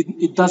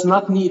 It does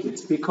not need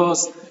it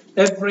because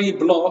every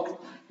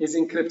block is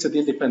encrypted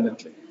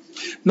independently.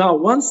 Now,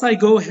 once I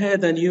go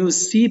ahead and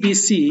use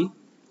CBC,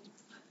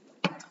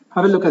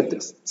 have a look at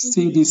this,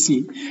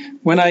 CBC.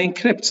 When I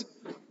encrypt,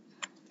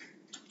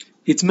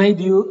 it made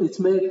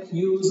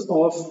use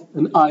of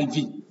an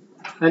IV.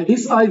 And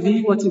this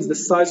IV, what is the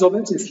size of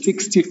it? It's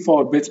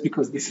 64 bits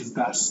because this is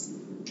DAS.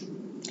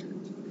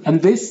 And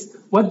this,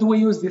 what do we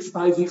use this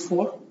IV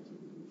for?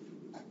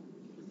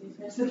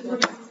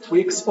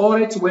 We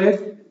XOR it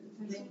with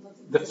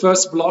the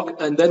first block,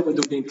 and then we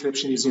do the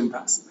encryption using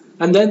DAS.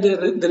 And then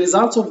the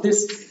result of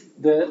this,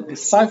 the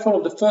cipher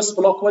of the first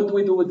block, what do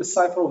we do with the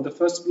cipher of the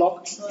first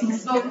block?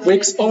 We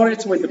XOR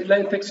it with the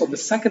plain text of the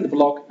second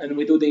block, and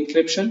we do the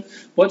encryption.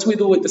 What we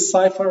do with the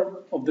cipher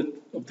of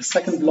the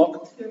second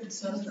block?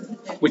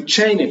 We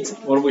chain it,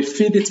 or we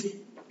feed it,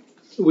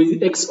 we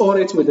XOR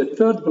it with the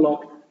third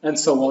block, and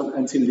so on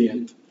until the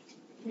end.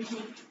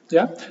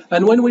 Yeah?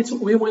 And when we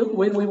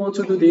want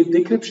to do the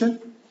decryption,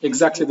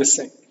 exactly the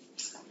same.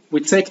 We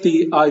take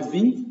the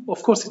IV.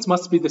 Of course, it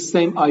must be the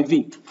same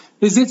IV.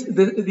 Is it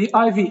the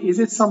IV? Is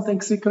it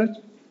something secret?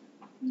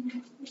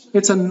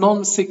 It's a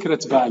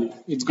non-secret value.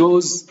 It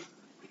goes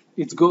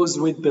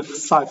with the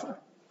cipher.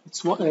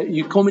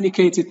 You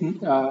communicate it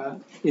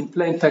in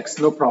plain text,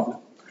 no problem.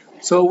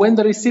 So when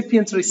the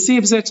recipient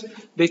receives it,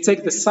 they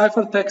take the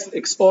cipher text,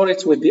 XOR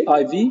it with the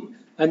IV,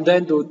 and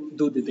then do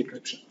the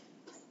decryption.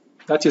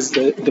 That is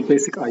the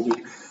basic idea.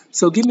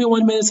 So give me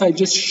 1 minute. I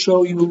just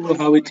show you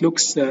how it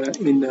looks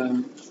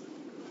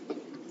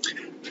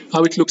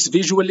how it looks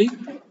visually.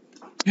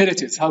 Here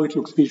it is, how it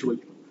looks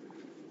visually.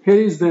 Here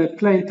is the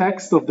plain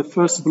text of the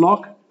first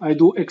block. I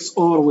do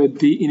XOR with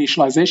the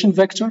initialization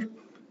vector.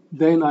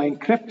 Then I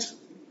encrypt.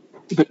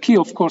 The key,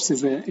 of course,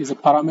 is a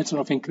parameter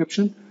of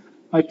encryption.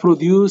 I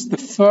produce the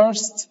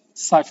first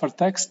cipher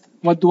text.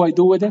 What do I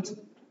do with it?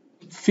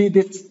 Feed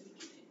it,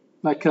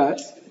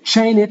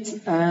 chain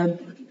it, and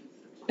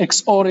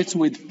XOR it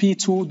with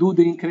P2, do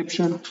the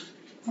encryption,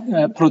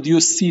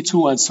 produce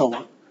C2, and so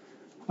on.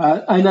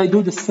 And I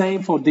do the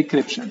same for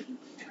decryption.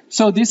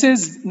 So this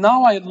is,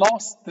 now I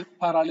lost the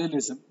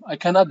parallelism. I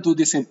cannot do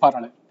this in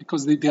parallel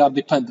because they are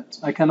dependent.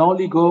 I can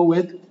only go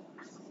with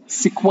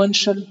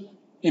sequential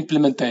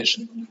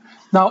implementation.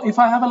 Now, if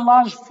I have a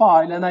large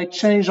file and I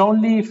change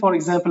only, for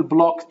example,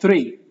 block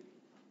 3,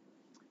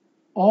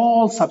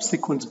 all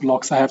subsequent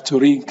blocks I have to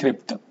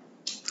re-encrypt them.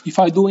 If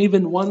I do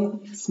even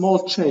one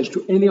small change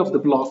to any of the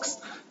blocks,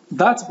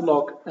 that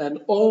block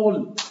and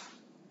all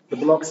the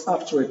blocks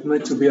after it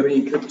need to be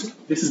re-encrypted.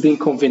 This is the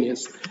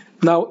inconvenience.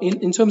 Now,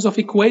 in terms of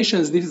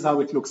equations, this is how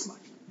it looks like.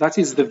 That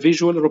is the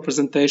visual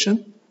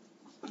representation.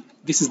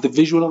 This is the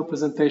visual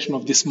representation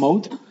of this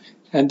mode,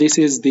 and this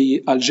is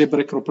the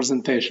algebraic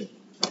representation.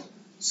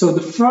 So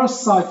the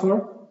first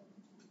cipher,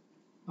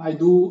 I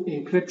do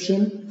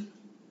encryption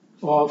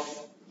of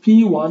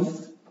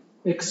P1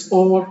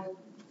 XOR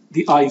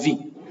the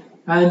IV.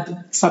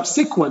 And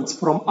subsequent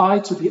from I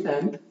to the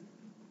end,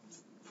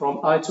 from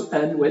I to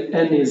n, where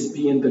n is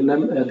being the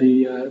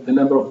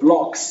number of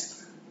blocks,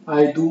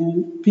 I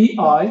do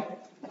Pi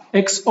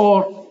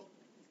XOR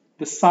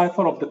the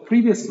cipher of the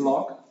previous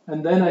block,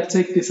 and then I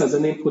take this as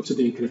an input to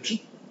the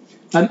encryption.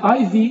 And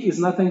IV is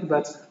nothing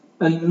but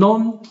a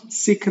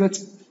non-secret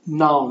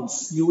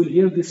nouns. You will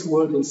hear this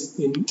word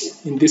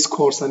in this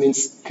course and in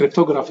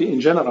cryptography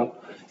in general,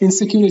 in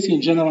security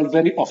in general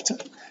very often.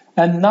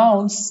 And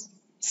nouns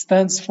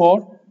stands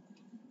for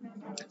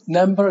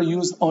number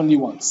used only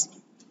once.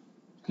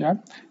 Yeah?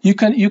 You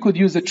could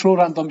use a true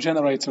random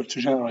generator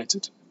to generate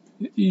it.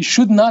 You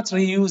should not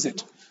reuse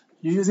it.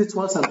 You use it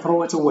once and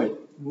throw it away.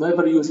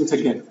 Never use it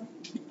again.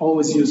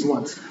 Always use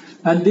once.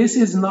 And this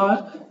is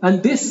not,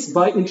 and this,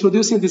 by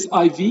introducing this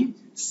IV,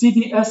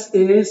 CBS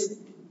is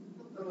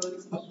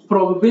a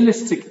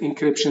probabilistic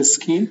encryption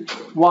scheme,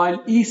 while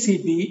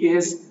ECB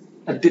is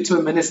a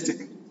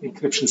deterministic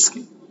encryption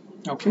scheme.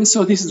 Okay,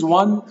 so this is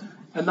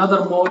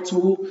another mode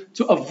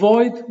to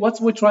avoid,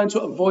 what we're trying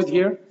to avoid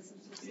here,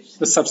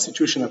 the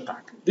substitution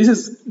attack. This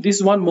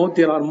is one mode.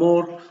 There are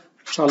more.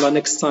 Inshallah,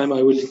 next time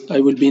I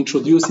will be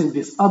introducing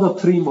these other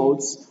three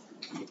modes,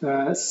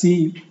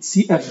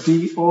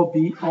 CFB, OB,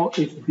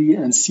 OFB,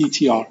 and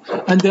CTR.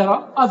 And there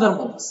are other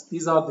modes.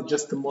 These are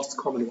just the most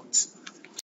common ones.